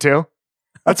doping too.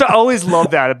 I always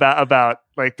love that about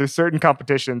like there's certain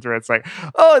competitions where it's like,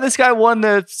 oh, this guy won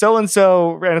the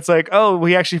so-and-so, and it's like, oh,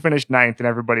 he actually finished 9th and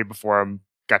everybody before him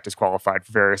got disqualified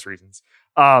for various reasons.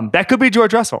 That could be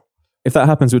George Russell. If that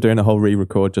happens, we're doing a whole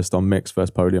re-record just on Mick's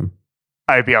first podium.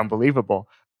 It'd be unbelievable.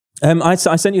 I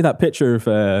sent you that picture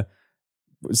of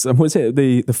was it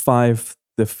the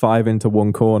 5 into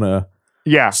 1 corner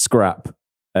scrap?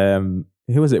 Who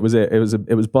was it? It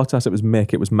was Bottas, it was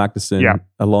Mick, it was Magnussen,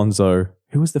 Alonso.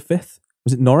 Who was the 5th?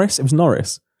 Was it Norris? It was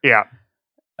Norris. Yeah.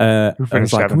 I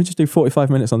was like, can we just do 45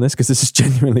 minutes on this? Because this is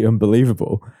genuinely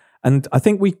unbelievable. And I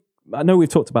think I know we've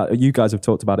talked about it, you guys have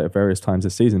talked about it at various times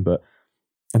this season, but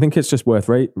I think it's just worth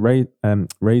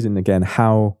raising again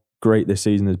how great this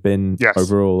season has been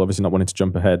overall. Obviously not wanting to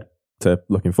jump ahead to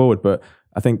looking forward, but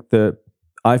I think that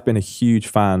I've been a huge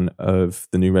fan of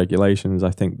the new regulations. I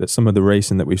think that some of the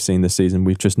racing that we've seen this season,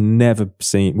 we've just never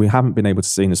seen. We haven't been able to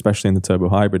see, especially in the turbo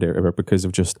hybrid era, because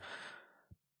of just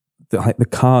the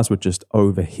cars would just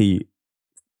overheat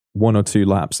 1 or 2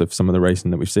 laps of some of the racing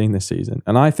that we've seen this season.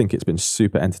 And I think it's been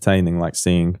super entertaining, like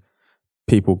seeing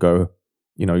people go,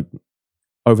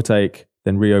 overtake,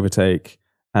 then re-overtake,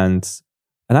 and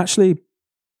actually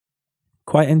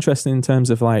quite interesting in terms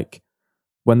of like,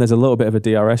 when there's a little bit of a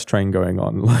DRS train going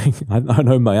on, like I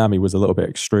know Miami was a little bit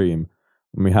extreme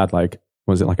when we had like,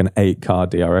 was it like an 8-car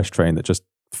DRS train that just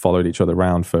followed each other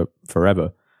around for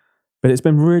forever? But it's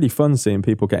been really fun seeing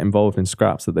people get involved in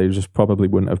scraps that they just probably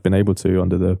wouldn't have been able to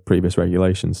under the previous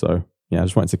regulations. So yeah, I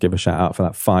just wanted to give a shout out for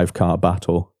that 5-car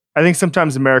battle. I think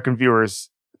sometimes American viewers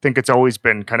think it's always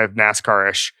been kind of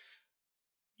NASCAR-ish.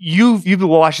 You've been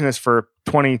watching this for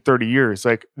 20, 30 years.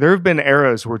 Like there have been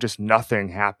eras where just nothing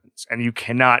happens and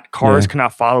cars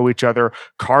cannot follow each other.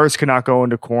 Cars cannot go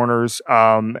into corners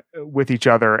with each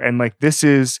other. And like, this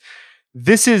is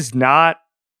not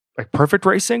like perfect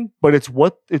racing, but it's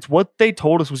what they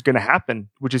told us was going to happen,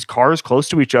 which is cars close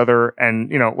to each other.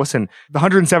 And listen, the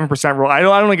 107% rule. I don't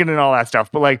want to get into all that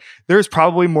stuff, but like there's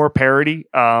probably more parity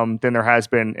than there has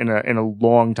been in a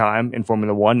long time in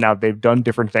Formula One. Now they've done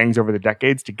different things over the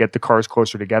decades to get the cars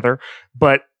closer together,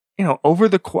 but over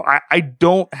the I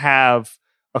don't have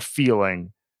a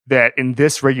feeling that in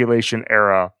this regulation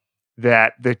era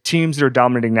that the teams that are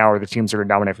dominating now are the teams that are going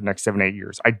to dominate for the next 7-8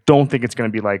 years. I don't think it's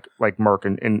going to be like Merck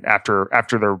and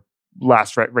after their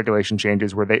last regulation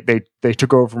changes where they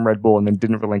took over from Red Bull and then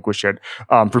didn't relinquish it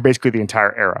for basically the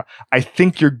entire era. I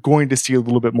think you're going to see a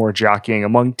little bit more jockeying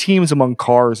among teams, among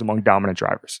cars, among dominant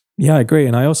drivers. Yeah, I agree.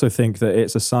 And I also think that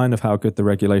it's a sign of how good the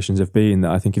regulations have been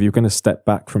that I think if you're going to step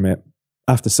back from it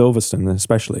after Silverstone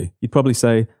especially, you'd probably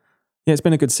say, yeah, it's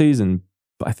been a good season,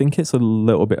 but I think it's a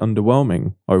little bit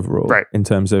underwhelming overall in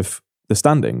terms of the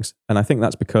standings. And I think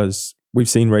that's because we've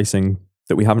seen racing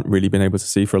that we haven't really been able to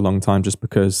see for a long time just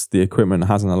because the equipment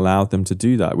hasn't allowed them to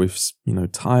do that. We've,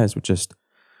 tires were just,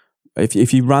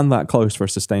 if you ran that close for a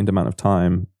sustained amount of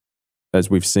time, as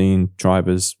we've seen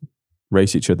drivers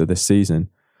race each other this season,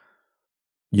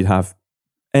 you'd have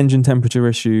engine temperature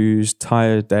issues,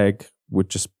 tire deg would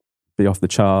just be off the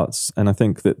charts. And I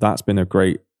think that that's been a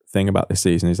great thing about this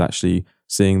season is actually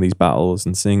seeing these battles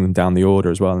and seeing them down the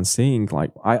order as well, and seeing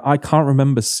I can't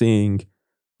remember seeing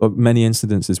many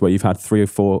incidences where you've had 3 or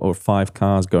 4 or 5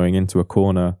 cars going into a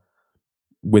corner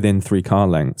within 3 car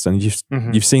lengths, and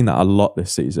you've seen that a lot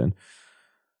this season.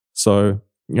 So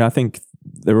I think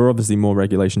there are obviously more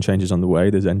regulation changes on the way.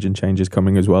 There's engine changes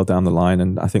coming as well down the line,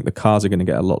 and I think the cars are going to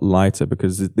get a lot lighter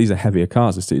because these are heavier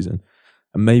cars this season,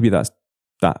 and maybe that's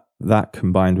that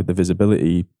combined with the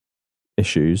visibility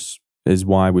issues is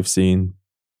why we've seen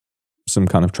some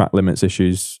kind of track limits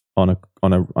issues on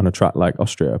a track like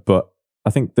Austria. But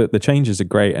I think that the changes are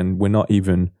great, and we're not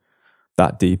even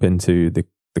that deep into the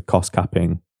cost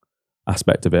capping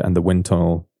aspect of it and the wind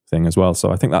tunnel thing as well.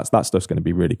 So I think that stuff's going to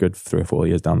be really good for 3 or 4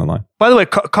 years down the line. By the way,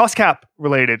 cost cap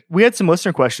related, we had some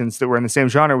listener questions that were in the same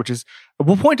genre, which is, at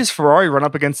what point does Ferrari run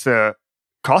up against the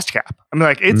cost cap? I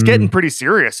mean, it's getting pretty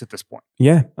serious at this point.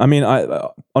 Yeah. I mean,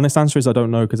 honest answer is I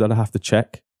don't know because I'd have to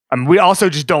check. I mean, we also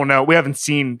just don't know. We haven't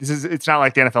seen, it's not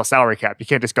like the NFL salary cap. You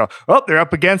can't just go, oh, they're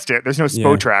up against it. There's no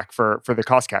SPO track for the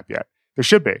cost cap yet. There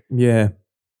should be. Yeah.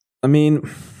 I mean,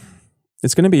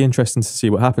 it's going to be interesting to see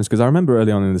what happens because I remember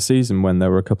early on in the season when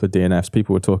there were a couple of DNFs,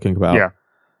 people were talking about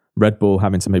Red Bull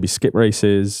having to maybe skip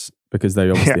races because they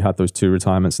obviously had those 2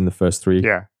 retirements in the first 3.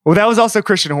 Yeah. Well, that was also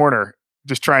Christian Horner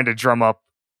just trying to drum up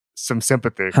some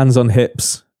sympathy. Hands on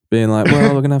hips. Being like,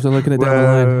 well, we're going to have to look at it down the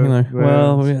line. We're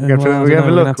going to have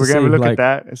a look. We're going to have a look at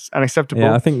that. It's unacceptable.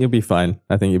 Yeah, I think you'll be fine.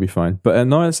 But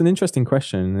no, it's an interesting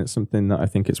question. It's something that I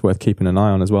think it's worth keeping an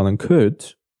eye on as well, and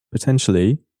could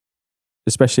potentially,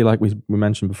 especially like we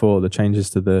mentioned before, the changes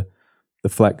to the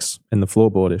flex in the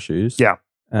floorboard issues. Yeah.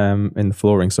 In the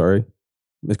flooring, sorry.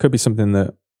 It could be something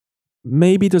that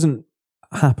maybe doesn't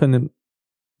happen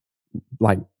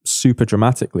like super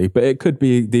dramatically, but it could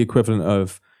be the equivalent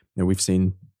of, we've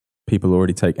seen people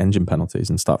already take engine penalties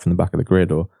and start from the back of the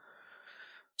grid, or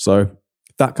so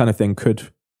that kind of thing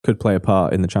could play a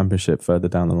part in the championship further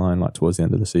down the line, like towards the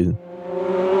end of the season.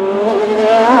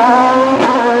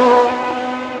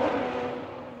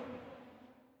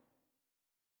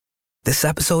 This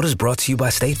episode is brought to you by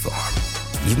State Farm.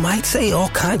 You might say all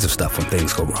kinds of stuff when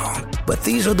things go wrong, but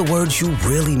these are the words you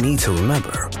really need to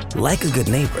remember. Like a good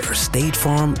neighbor, State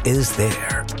Farm is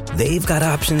there. They've got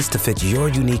options to fit your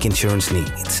unique insurance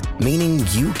needs, meaning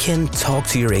you can talk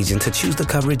to your agent to choose the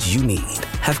coverage you need.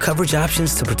 Have coverage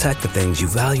options to protect the things you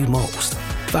value most.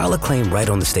 File a claim right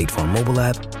on the State Farm mobile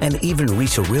app and even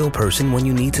reach a real person when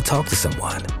you need to talk to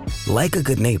someone. Like a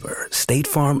good neighbor, State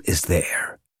Farm is there.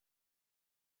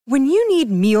 When you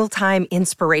need mealtime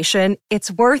inspiration,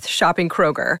 it's worth shopping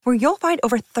Kroger, where you'll find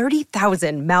over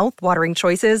 30,000 mouth-watering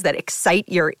choices that excite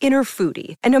your inner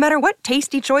foodie. And no matter what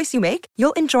tasty choice you make,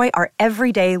 you'll enjoy our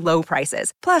everyday low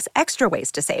prices, plus extra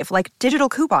ways to save, like digital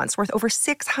coupons worth over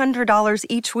 $600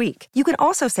 each week. You can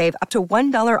also save up to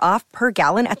 $1 off per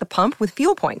gallon at the pump with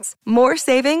fuel points. More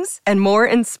savings and more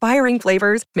inspiring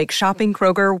flavors make shopping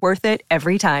Kroger worth it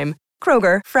every time.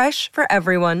 Kroger, fresh for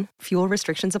everyone. Fuel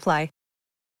restrictions apply.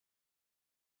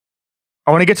 I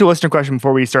want to get to a listener question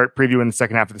before we start previewing the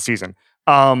second half of the season.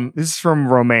 This is from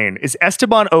Romain. Is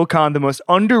Esteban Ocon the most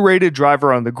underrated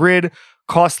driver on the grid?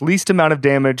 Costs least amount of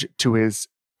damage to his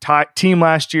team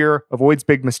last year, avoids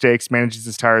big mistakes, manages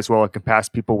his tires well, and can pass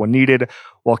people when needed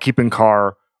while keeping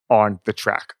car on the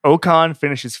track. Ocon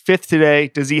finishes 5th today.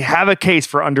 Does he have a case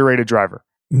for underrated driver?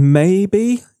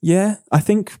 Maybe, yeah. I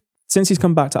think since he's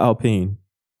come back to Alpine,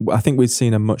 I think we've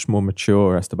seen a much more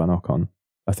mature Esteban Ocon.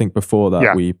 I think before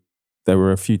that, there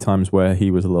were a few times where he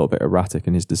was a little bit erratic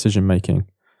in his decision making.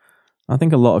 I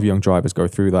think a lot of young drivers go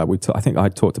through that. I think I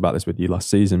talked about this with you last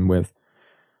season with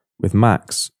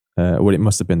Max. Well, it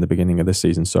must have been the beginning of this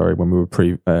season, sorry, when we were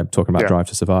talking about Drive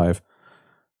to Survive,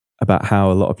 about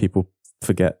how a lot of people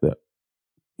forget that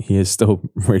he is still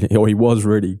really, or he was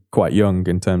really quite young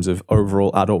in terms of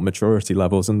overall adult maturity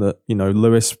levels, and that,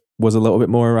 Lewis was a little bit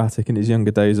more erratic in his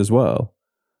younger days as well.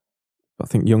 I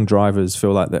think young drivers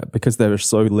feel like that because there are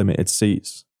so limited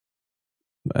seats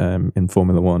in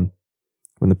Formula One.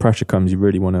 When the pressure comes, you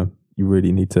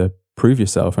really need to prove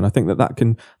yourself, and I think that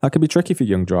can be tricky for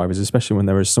young drivers, especially when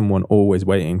there is someone always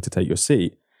waiting to take your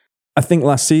seat. I think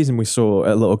last season we saw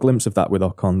a little glimpse of that with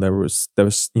Ocon.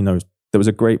 There was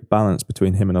a great balance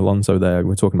between him and Alonso there. We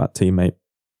were talking about teammate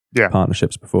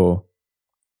partnerships before.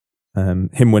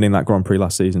 Him winning that Grand Prix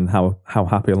last season, how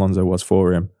happy Alonso was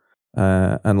for him.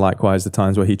 And likewise, the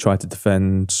times where he tried to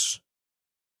defend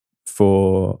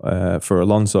for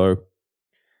Alonso.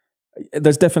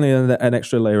 There's definitely an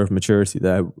extra layer of maturity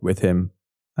there with him.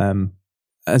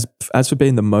 As for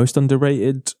being the most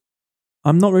underrated,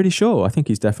 I'm not really sure. I think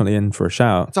he's definitely in for a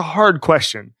shout. It's a hard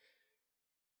question.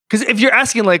 Because if you're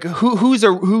asking like who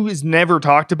is never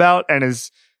talked about and is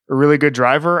a really good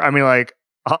driver, I mean, like,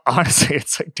 honestly,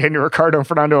 it's like Daniel Ricciardo and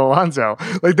Fernando Alonso.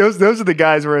 Like those are the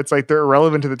guys where it's like they're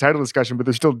irrelevant to the title discussion, but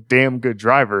they're still damn good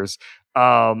drivers.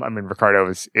 I mean, Ricciardo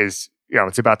is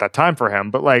it's about that time for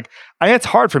him. But like, it's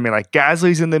hard for me. Like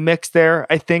Gasly's in the mix there,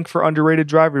 I think, for underrated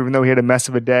driver, even though he had a mess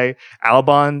of a day.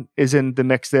 Albon is in the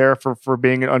mix there for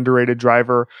being an underrated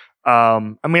driver. I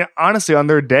mean, honestly, on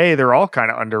their day, they're all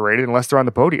kind of underrated unless they're on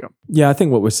the podium. Yeah, I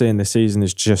think what we're seeing this season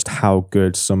is just how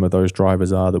good some of those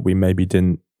drivers are that we maybe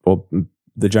didn't, or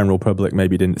the general public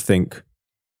maybe didn't think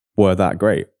were that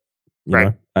great.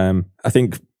 You know? I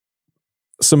think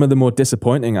some of the more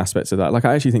disappointing aspects of that, like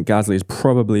I actually think Gasly is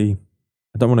probably,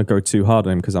 I don't want to go too hard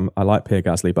on him because I like Pierre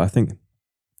Gasly, but I think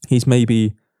he's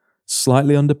maybe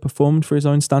slightly underperformed for his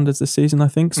own standards this season, I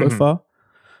think, so far.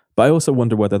 But I also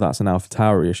wonder whether that's an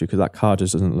AlphaTauri issue because that car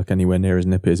just doesn't look anywhere near as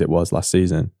nippy as it was last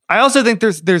season. I also think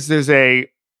there's this is a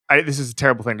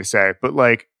terrible thing to say, but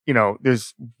like,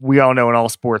 we all know in all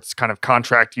sports kind of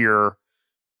contract year,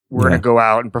 we're going to go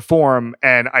out and perform.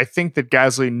 And I think that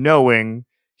Gasly, knowing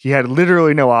he had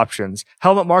literally no options,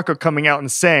 Helmut Marko coming out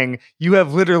and saying, you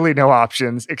have literally no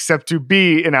options except to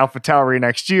be in AlphaTauri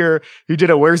next year. He did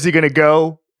a where's he going to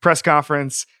go press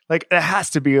conference. Like, it has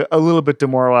to be a little bit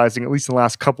demoralizing, at least in the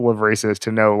last couple of races,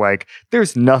 to know like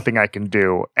there's nothing I can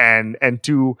do. And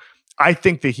I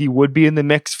think that he would be in the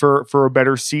mix for a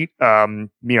better seat, in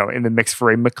the mix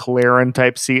for a McLaren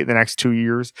type seat in the next 2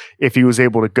 years if he was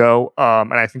able to go.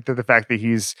 And I think that the fact that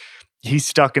he's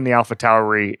stuck in the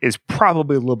AlphaTauri is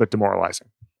probably a little bit demoralizing.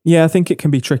 Yeah, I think it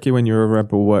can be tricky when you're a Red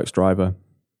Bull Works driver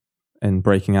and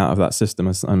breaking out of that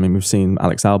system. I mean, we've seen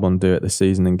Alex Albon do it this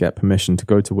season and get permission to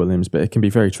go to Williams, but it can be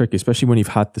very tricky, especially when you've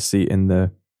had the seat in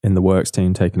the Works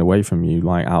team taken away from you,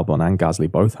 like Albon and Gasly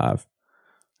both have.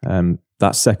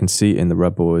 That second seat in the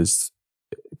Red Bull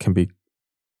can be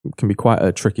quite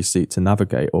a tricky seat to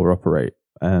navigate or operate,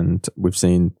 and we've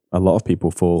seen a lot of people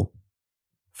fall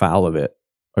foul of it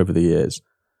over the years.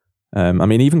 I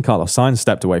mean, even Carlos Sainz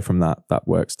stepped away from that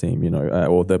Works team,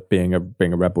 or being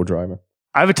a Red Bull driver.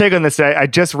 I have a take on this. I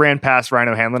just ran past Ryan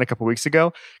O'Hanlon a couple weeks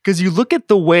ago because you look at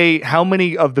the way how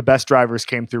many of the best drivers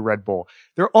came through Red Bull.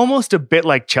 They're almost a bit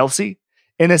like Chelsea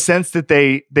in a sense that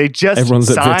they just everyone's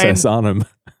at Vitesse on them.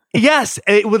 Yes,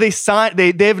 they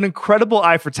have an incredible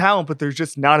eye for talent, but there's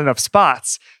just not enough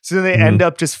spots. So then they end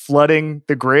up just flooding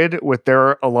the grid with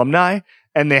their alumni,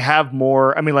 and they have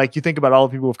more. I mean, like you think about all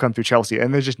the people who've come through Chelsea,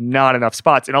 and there's just not enough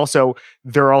spots. And also,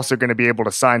 they're also going to be able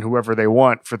to sign whoever they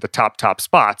want for the top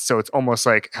spots. So it's almost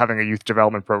like having a youth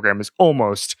development program is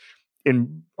almost a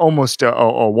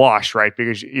wash, right?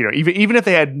 Because even if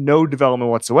they had no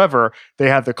development whatsoever, they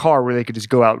have the car where they could just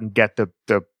go out and get the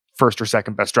first or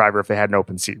second best driver if they had an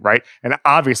open seat, right? And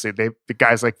obviously, the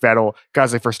guys like Vettel,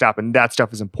 guys like Verstappen, that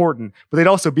stuff is important, but they'd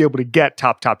also be able to get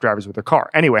top drivers with their car.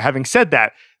 Anyway, having said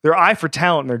that, their eye for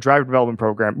talent and their driver development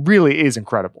program really is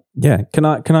incredible. Yeah. Can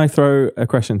I throw a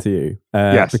question to you?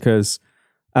 Yes. Because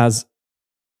as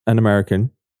an American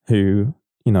who,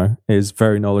 is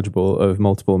very knowledgeable of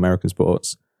multiple American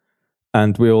sports,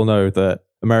 and we all know that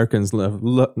Americans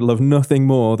love nothing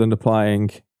more than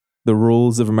applying the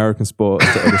rules of American sports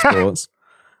to other sports.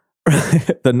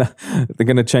 They're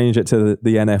going to change it to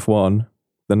the NF1,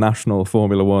 the National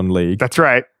Formula One League. That's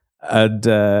right. And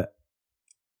there's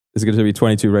going to be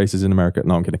 22 races in America.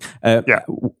 No, I'm kidding. Yeah,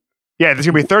 there's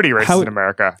going to be 30 races in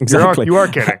America. Exactly. You are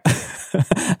kidding.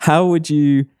 how would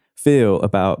you feel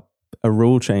about a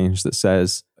rule change that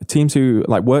says teams who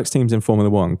like works teams in Formula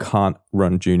One can't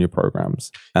run junior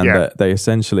programs, and that they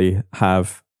essentially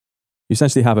have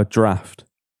a draft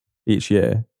each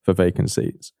year for vacant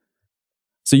seats.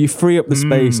 So you free up the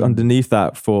space underneath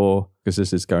that for, because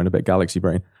this is going a bit galaxy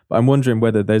brain, but I'm wondering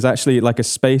whether there's actually like a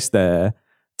space there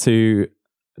to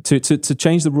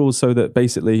change the rules so that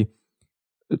basically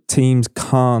teams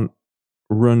can't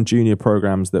run junior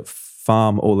programs that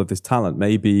farm all of this talent.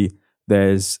 Maybe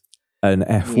there's an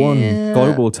F1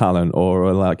 global talent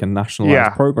or like a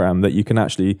nationalized program that you can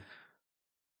actually,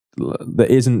 that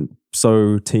isn't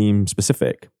so team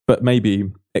specific, but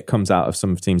maybe it comes out of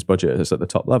some team's budget that's at the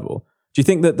top level. Do you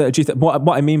think that,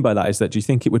 what I mean by that is that, do you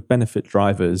think it would benefit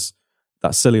drivers,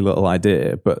 that silly little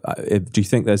idea, but do you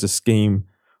think there's a scheme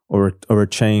or a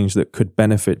change that could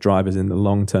benefit drivers in the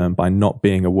long term by not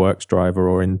being a works driver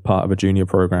or in part of a junior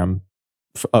program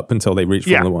up until they reach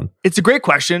Formula One? It's a great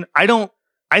question.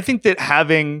 I think that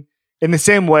having, in the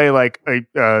same way like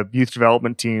a youth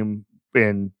development team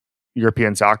in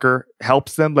European soccer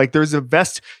helps them, like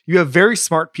you have very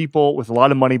smart people with a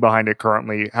lot of money behind it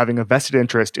currently having a vested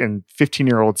interest in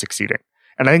 15-year-olds succeeding.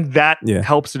 And I think that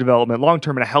helps the development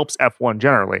long-term, and it helps F1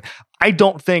 generally. I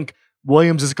don't think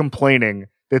Williams is complaining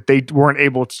that they weren't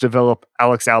able to develop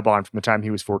Alex Albon from the time he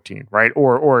was 14, right?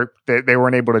 Or they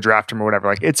weren't able to draft him or whatever.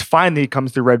 Like, it's fine that he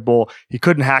comes through Red Bull. He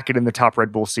couldn't hack it in the top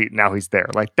Red Bull seat, and now he's there.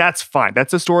 Like, that's fine.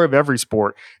 That's the story of every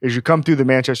sport, is you come through the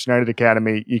Manchester United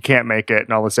Academy, you can't make it,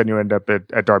 and all of a sudden you end up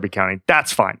at Derby County.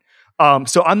 That's fine.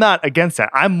 So I'm not against that.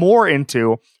 I'm more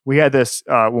into, we had this,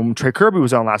 when Trey Kirby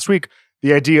was on last week,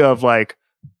 the idea of like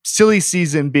silly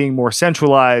season being more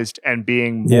centralized and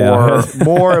being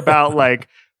more about like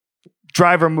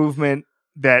driver movement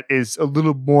that is a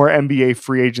little more NBA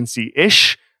free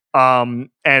agency-ish. And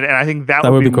I think that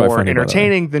would be more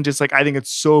entertaining than just like, I think it's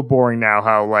so boring now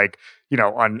how like, you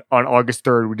know, on August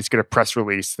 3rd, we just get a press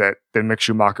release that Mick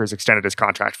Schumacher's extended his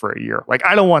contract for a year. Like,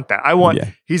 I don't want that. I want,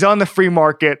 he's on the free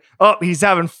market. Oh, he's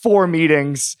having 4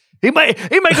 meetings. He might go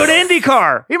to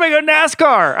IndyCar. He might go to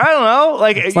NASCAR. I don't know.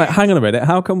 Like, it's like, hang on a minute.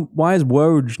 Why is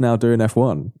Woj now doing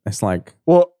F1? It's like,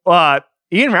 well,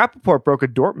 Ian Rappaport broke a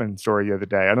Dortmund story the other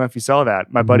day. I don't know if you saw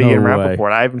that. My buddy Ian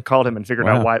Rappaport. I haven't called him and figured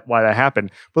out why that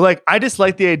happened. But like, I just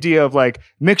like the idea of like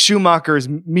Mick Schumacher's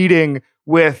meeting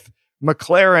with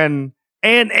McLaren,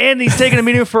 and he's taking a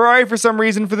meeting with Ferrari for some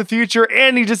reason for the future,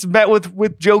 and he just met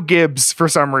with Joe Gibbs for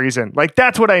some reason. Like,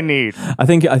 that's what I need. I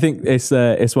think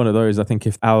it's one of those. I think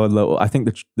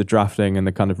the drafting and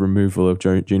the kind of removal of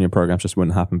junior programs just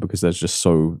wouldn't happen because there's just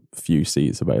so few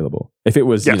seats available. If it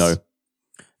was, you know,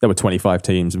 there were 25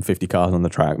 teams and 50 cars on the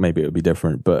track, maybe it would be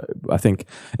different. But I think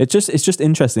it's just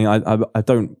interesting. I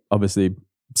don't obviously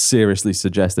seriously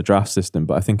suggest the draft system,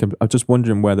 but I think I'm just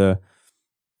wondering whether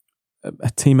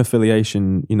a team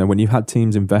affiliation, you know, when you've had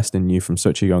teams invest in you from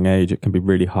such a young age, it can be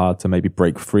really hard to maybe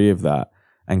break free of that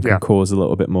and can cause a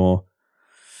little bit more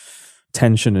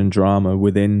tension and drama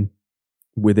within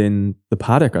the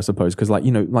paddock, I suppose. Because like,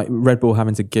 you know, like Red Bull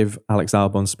having to give Alex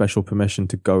Albon special permission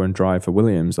to go and drive for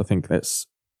Williams, I think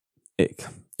it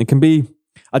can be,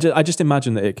 I just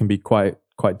imagine that it can be quite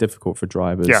difficult for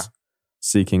drivers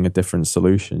seeking a different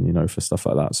solution, you know, for stuff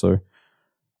like that. So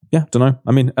yeah, don't know.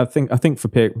 I mean, I think for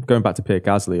Pierre, going back to Pierre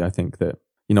Gasly, I think that,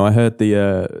 you know, I heard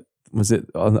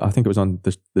I think it was on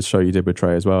the show you did with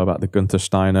Trey as well about the Gunther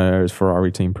Steiner as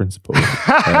Ferrari team principal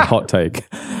hot take.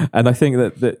 And I think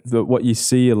that what you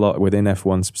see a lot within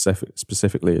F1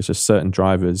 specifically is just certain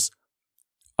drivers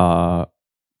are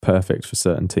perfect for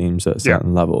certain teams at a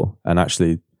certain level. And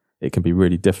actually it can be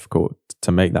really difficult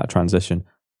to make that transition,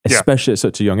 especially at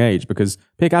such a young age, because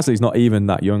Pierre Gasly's not even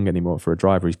that young anymore for a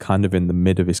driver. He's kind of in the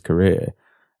mid of his career.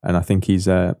 And I think he's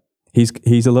a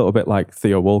little bit like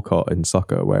Theo Walcott in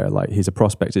soccer, where like he's a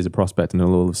prospect, and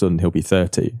all of a sudden he'll be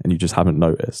 30 and you just haven't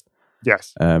noticed.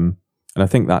 Yes. And I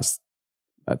think that's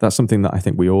something that I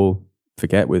think we all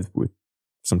forget with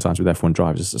sometimes with F1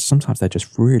 drivers. Sometimes they're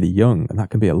just really young, and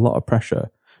that can be a lot of pressure.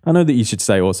 I know that you should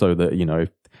say also that, you know,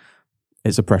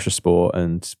 it's a pressure sport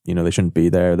and, you know, they shouldn't be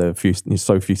there. There are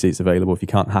so few seats available. If you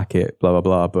can't hack it, blah, blah,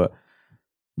 blah. But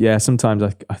yeah, sometimes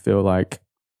I feel like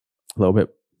a little bit,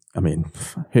 I mean,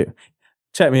 here,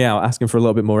 check me out, asking for a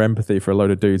little bit more empathy for a load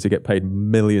of dudes who get paid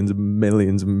millions and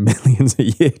millions and millions a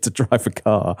year to drive a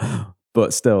car.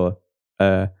 But still,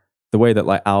 the way that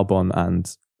like Albon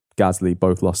and Gasly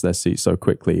both lost their seats so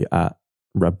quickly at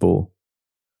Red Bull,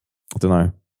 I don't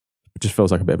know. It just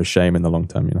feels like a bit of a shame in the long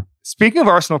term, you know. Speaking of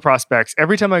Arsenal prospects,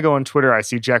 every time I go on Twitter, I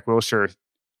see Jack Wilshere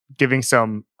giving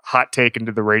some hot take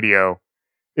into the radio.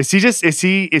 Is he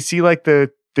like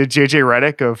the JJ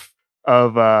Redick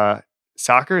of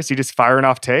soccer? Is he just firing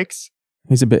off takes?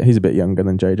 He's a bit younger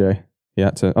than JJ. He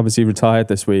had to obviously retired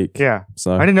this week. Yeah.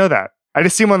 So I didn't know that. I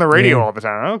just see him on the radio all the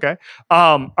time. Okay.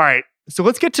 All right. So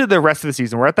let's get to the rest of the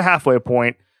season. We're at the halfway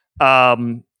point. I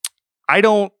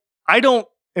don't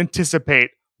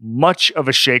anticipate much of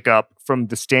a shakeup from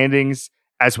the standings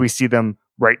as we see them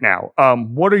right now.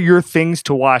 What are your things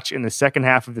to watch in the second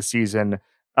half of the season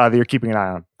that you're keeping an eye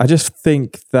on? I just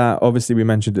think that obviously we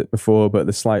mentioned it before, but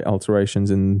the slight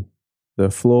alterations in the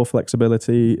floor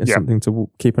flexibility is something to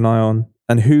keep an eye on,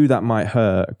 and who that might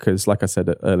hurt. Because like I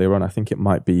said earlier on, I think it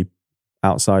might be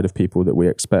outside of people that we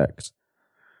expect.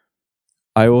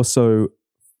 I also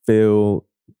feel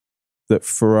that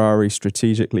Ferrari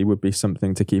strategically would be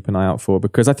something to keep an eye out for,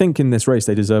 because I think in this race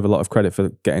they deserve a lot of credit for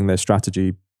getting their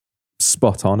strategy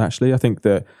spot on, actually. I think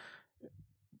that,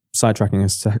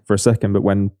 sidetracking for a second, but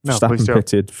when Verstappen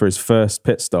pitted for his first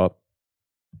pit stop,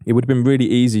 it would have been really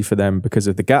easy for them, because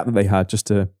of the gap that they had, just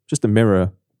to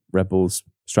mirror Red Bull's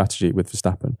strategy with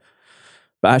Verstappen.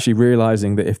 But actually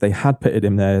realizing that if they had pitted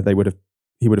him there, he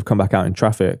would have come back out in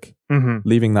traffic,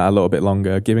 leaving that a little bit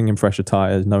longer, giving him fresher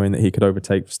tyres, knowing that he could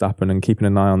overtake Verstappen, and keeping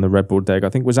an eye on the Red Bull deg, I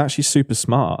think was actually super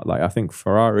smart. Like, I think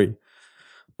Ferrari,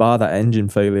 bar that engine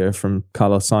failure from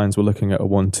Carlos Sainz, were looking at a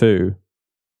 1-2,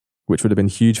 which would have been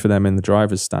huge for them in the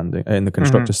driver's standing, in the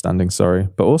constructor's standing,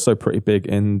 but also pretty big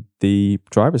in the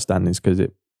driver's standings, because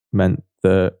it meant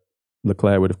that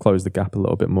Leclerc would have closed the gap a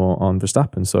little bit more on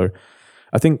Verstappen. So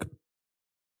I think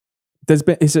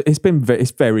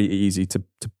it's very easy to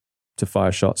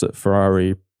fire shots at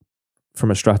Ferrari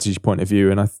from a strategy point of view,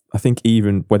 and I think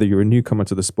even whether you're a newcomer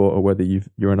to the sport or whether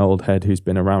you're an old head who's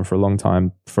been around for a long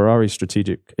time, Ferrari's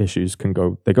strategic issues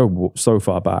go so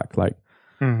far back. Like,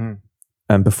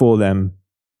 and before them,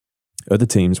 other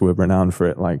teams were renowned for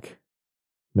it, like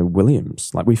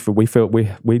Williams. Like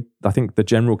I think the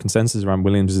general consensus around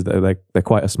Williams is that they're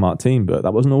quite a smart team, but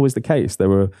that wasn't always the case. They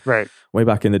were way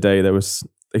back in the day.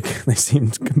 They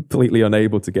seemed completely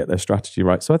unable to get their strategy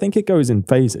right. So I think it goes in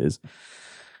phases.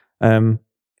 I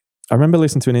remember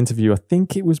listening to an interview, I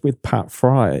think it was with Pat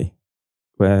Fry,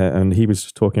 and he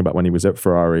was talking about when he was at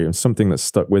Ferrari, and something that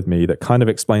stuck with me that kind of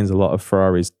explains a lot of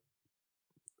Ferrari's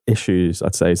issues,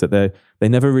 I'd say, is that they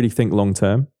never really think long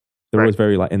term. They're always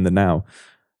very like in the now.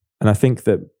 And I think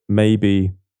that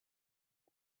maybe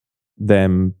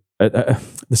the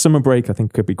summer break, I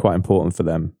think, could be quite important for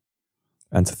them,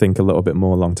 and to think a little bit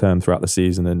more long term throughout the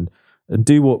season, and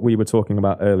do what we were talking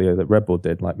about earlier that Red Bull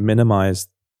did, like minimize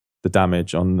the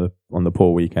damage on the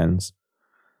poor weekends,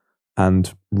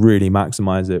 and really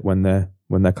maximize it when they're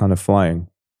kind of flying.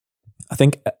 I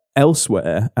think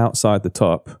elsewhere outside the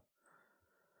top,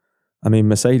 I mean,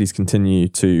 Mercedes continue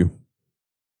to,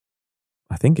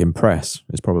 I think, impress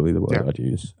is probably the word I'd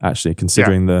use. Actually,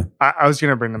 considering I was going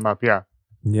to bring them up.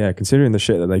 Yeah, considering the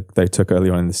shit that they took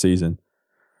early on in the season.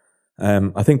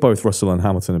 I think both Russell and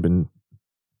Hamilton have been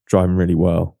driving really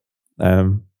well.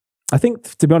 I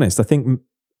think, to be honest,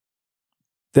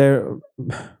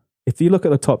 if you look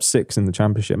at the top 6 in the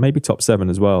championship, maybe top 7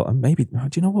 as well, and maybe, do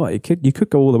you know what? You could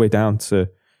go all the way down to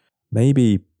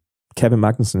maybe Kevin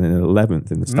Magnussen in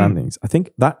 11th in the standings. I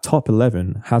think that top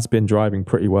 11 has been driving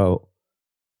pretty well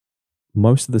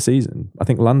most of the season. I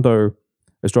think Lando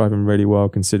is driving really well,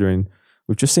 considering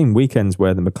we've just seen weekends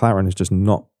where the McLaren has just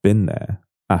not been there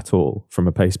at all from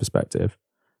a pace perspective.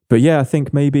 But yeah, I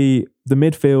think maybe the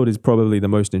midfield is probably the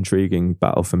most intriguing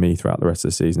battle for me throughout the rest of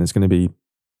the season. It's going to be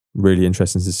really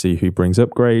interesting to see who brings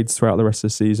upgrades throughout the rest of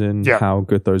the season, how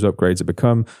good those upgrades have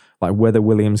become, like whether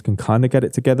Williams can kind of get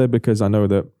it together, because I know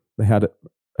that they had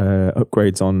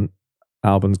upgrades on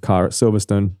Albon's car at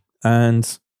Silverstone,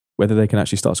 and whether they can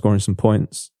actually start scoring some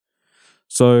points.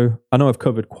 So I know I've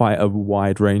covered quite a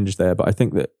wide range there, but I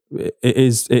think that it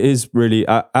is really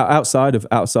outside of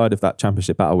that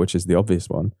championship battle, which is the obvious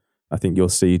one. I think you'll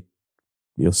see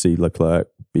Leclerc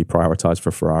be prioritized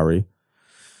for Ferrari.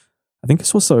 I think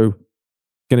it's also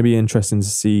going to be interesting to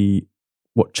see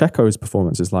what Checo's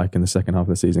performance is like in the second half of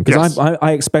the season, because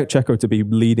I expect Checo to be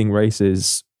leading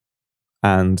races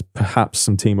and perhaps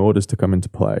some team orders to come into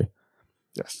play.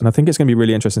 Yes, and I think it's going to be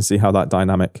really interesting to see how that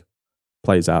dynamic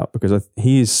plays out, because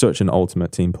he is such an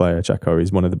ultimate team player, Checo.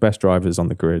 He's one of the best drivers on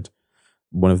the grid,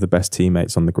 one of the best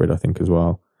teammates on the grid, I think, as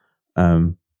well. I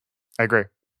agree.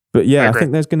 But yeah, I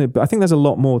think there's a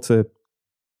lot more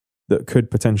that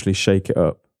could potentially shake it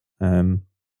up.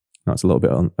 That's a little bit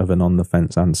of an on the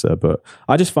fence answer, but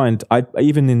I just find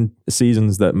even in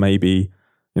seasons that maybe,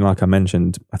 like I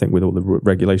mentioned, I think with all the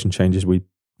regulation changes,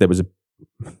 there was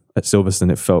at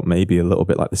Silverstone, it felt maybe a little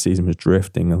bit like the season was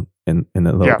drifting in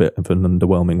a little bit of an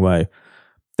underwhelming way.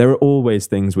 There are always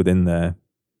things within there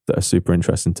that are super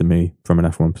interesting to me from an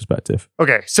F1 perspective.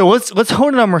 Okay, so let's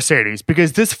hone in on Mercedes,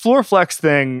 because this floor flex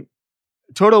thing,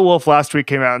 Toto Wolff last week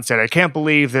came out and said, I can't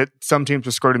believe that some teams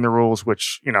are skirting the rules,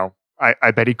 which,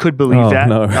 I bet he could believe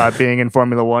being in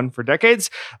Formula One for decades,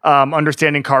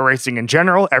 understanding car racing in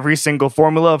general, every single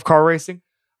formula of car racing.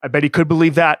 I bet he could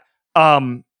believe that.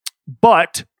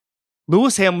 But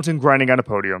Lewis Hamilton grinding on a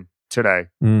podium today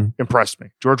impressed me.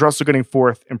 George Russell getting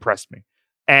fourth impressed me.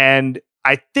 And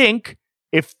I think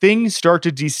if things start to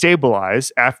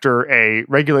destabilize after a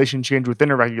regulation change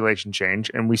within a regulation change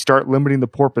and we start limiting the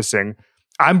porpoising,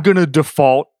 I'm going to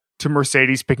default to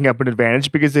Mercedes picking up an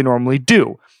advantage because they normally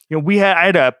do. I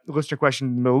had a listener question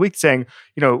in the middle of the week saying,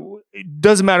 it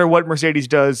doesn't matter what Mercedes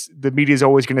does, the media is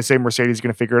always going to say Mercedes is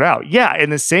going to figure it out. Yeah, in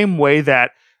the same way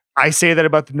that I say that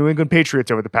about the New England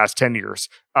Patriots over the past 10 years.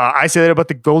 I say that about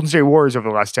the Golden State Warriors over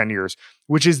the last 10 years,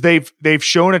 which is they've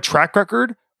shown a track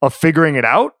record of figuring it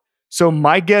out. So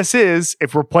my guess is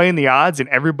if we're playing the odds and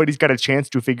everybody's got a chance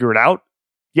to figure it out,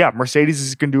 yeah, Mercedes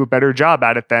is going to do a better job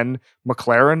at it than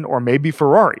McLaren or maybe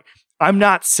Ferrari. I'm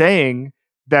not saying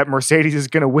that Mercedes is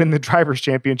going to win the Drivers'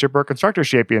 Championship or Constructors'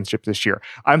 Championship this year.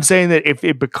 I'm saying that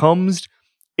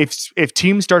if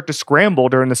teams start to scramble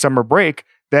during the summer break,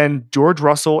 then George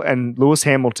Russell and Lewis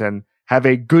Hamilton have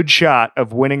a good shot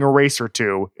of winning a race or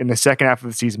two in the second half of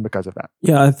the season because of that.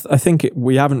 Yeah, I think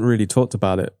we haven't really talked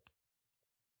about it,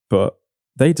 but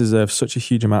they deserve such a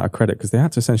huge amount of credit because they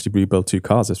had to essentially rebuild 2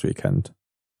 cars this weekend.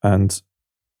 And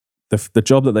the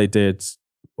job that they did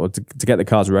to get the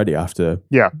cars ready after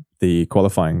the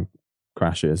qualifying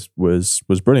crashes was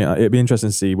brilliant. It'd be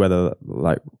interesting to see whether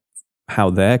how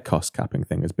their cost capping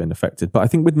thing has been affected. But I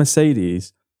think with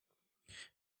Mercedes,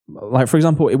 for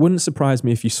example, it wouldn't surprise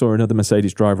me if you saw another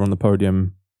Mercedes driver on the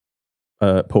podium,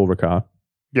 Paul Ricard,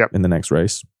 in the next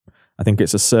race. I think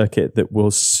it's a circuit that will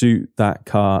suit that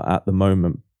car at the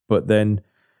moment. But then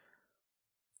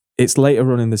it's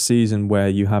later on in the season where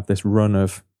you have this run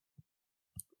of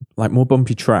more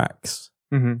bumpy tracks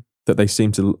that they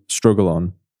seem to struggle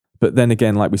on. But then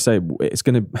again, like we say, it's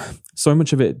going to, so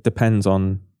much of it depends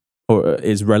on, or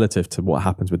is relative to what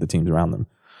happens with the teams around them.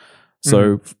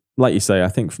 So like you say, I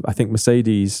think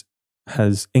Mercedes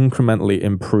has incrementally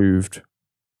improved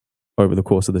over the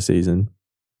course of the season.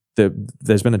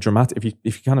 There's been a dramatic,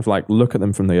 if you kind of look at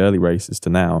them from the early races to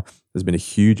now, there's been a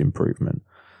huge improvement.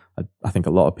 I think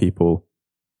a lot of people,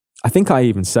 I think I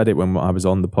even said it when I was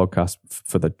on the podcast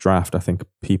for the draft. I think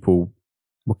people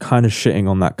were kind of shitting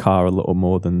on that car a little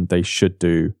more than they should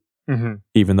do,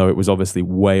 even though it was obviously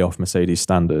way off Mercedes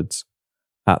standards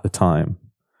at the time.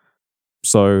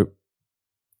 So,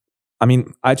 I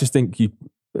mean, I just think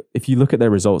if you look at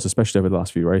their results, especially over the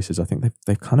last few races, I think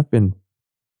they've kind of been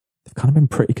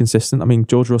pretty consistent. I mean,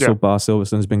 George Russell, Bar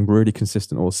Silverstone has been really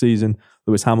consistent all season.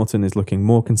 Lewis Hamilton is looking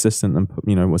more consistent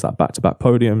than, was that back-to-back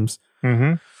podiums.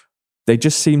 They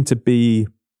just seem to be,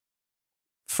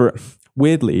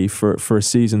 weirdly, for a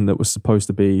season that was supposed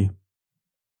to be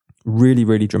really,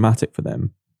 really dramatic for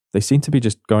them, they seem to be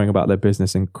just going about their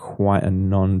business in quite a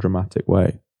non-dramatic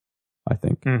way, I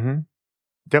think.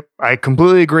 Yep, I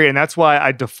completely agree. And that's why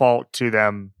I default to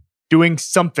them doing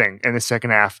something in the second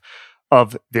half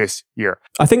of this year.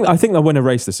 I think they'll win a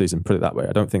race this season, put it that way.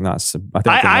 I don't think that's...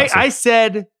 I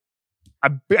said,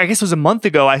 I guess it was a month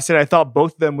ago, I said I thought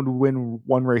both of them would win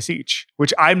one race each,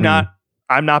 which I'm not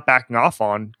backing off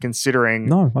on, considering...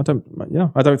 No, I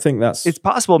don't think that's... It's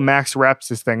possible Max wraps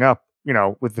this thing up,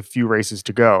 with a few races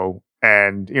to go.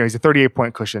 And, he's a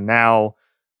 38-point cushion now.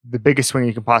 The biggest swing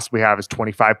you can possibly have is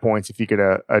 25 points if you get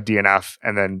a DNF,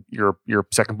 and then your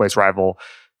second place rival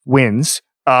wins.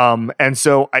 And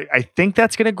so I think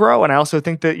that's going to grow. And I also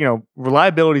think that,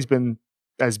 reliability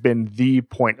has been the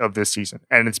point of this season,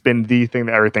 and it's been the thing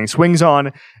that everything swings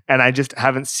on. And I just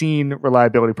haven't seen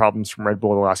reliability problems from Red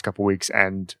Bull the last couple of weeks,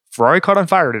 and Ferrari caught on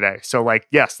fire today. So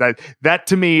yes, that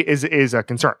to me is a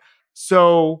concern.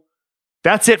 So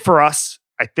that's it for us,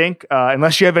 I think,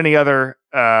 unless you have any other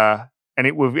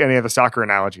soccer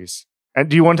analogies. And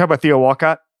do you want to talk about Theo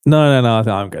Walcott? No,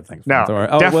 I'm good. Thanks. No,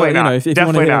 definitely not.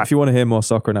 If you want to hear more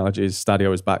soccer analogies,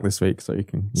 Stadio is back this week, so you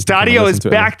can Stadio is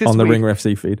back this week on the Ringer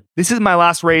FC feed. This is my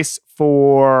last race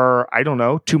for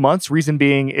 2 months. Reason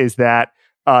being is that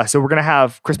so we're gonna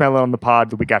have Chris Madeline on the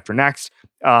pod the week after next,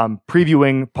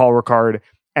 previewing Paul Ricard,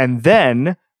 and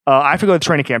then I have to go to the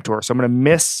training camp tour, so I'm gonna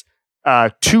miss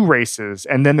 2 races,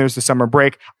 and then there's the summer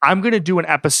break. I'm gonna do an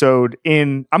episode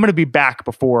I'm gonna be back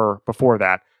before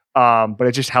that. But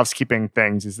it's just housekeeping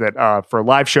things is that for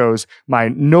live shows, my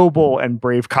noble and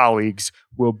brave colleagues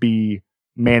will be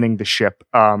manning the ship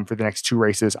for the next 2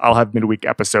 races. I'll have midweek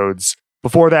episodes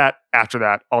before that, after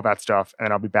that, all that stuff. And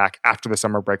then I'll be back after the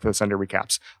summer break for the Sunday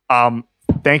recaps.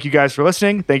 Thank you guys for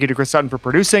listening. Thank you to Chris Sutton for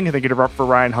producing. Thank you to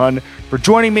Ryan Hunn for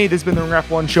joining me. This has been the Ringer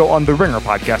F1 show on the Ringer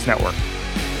Podcast Network.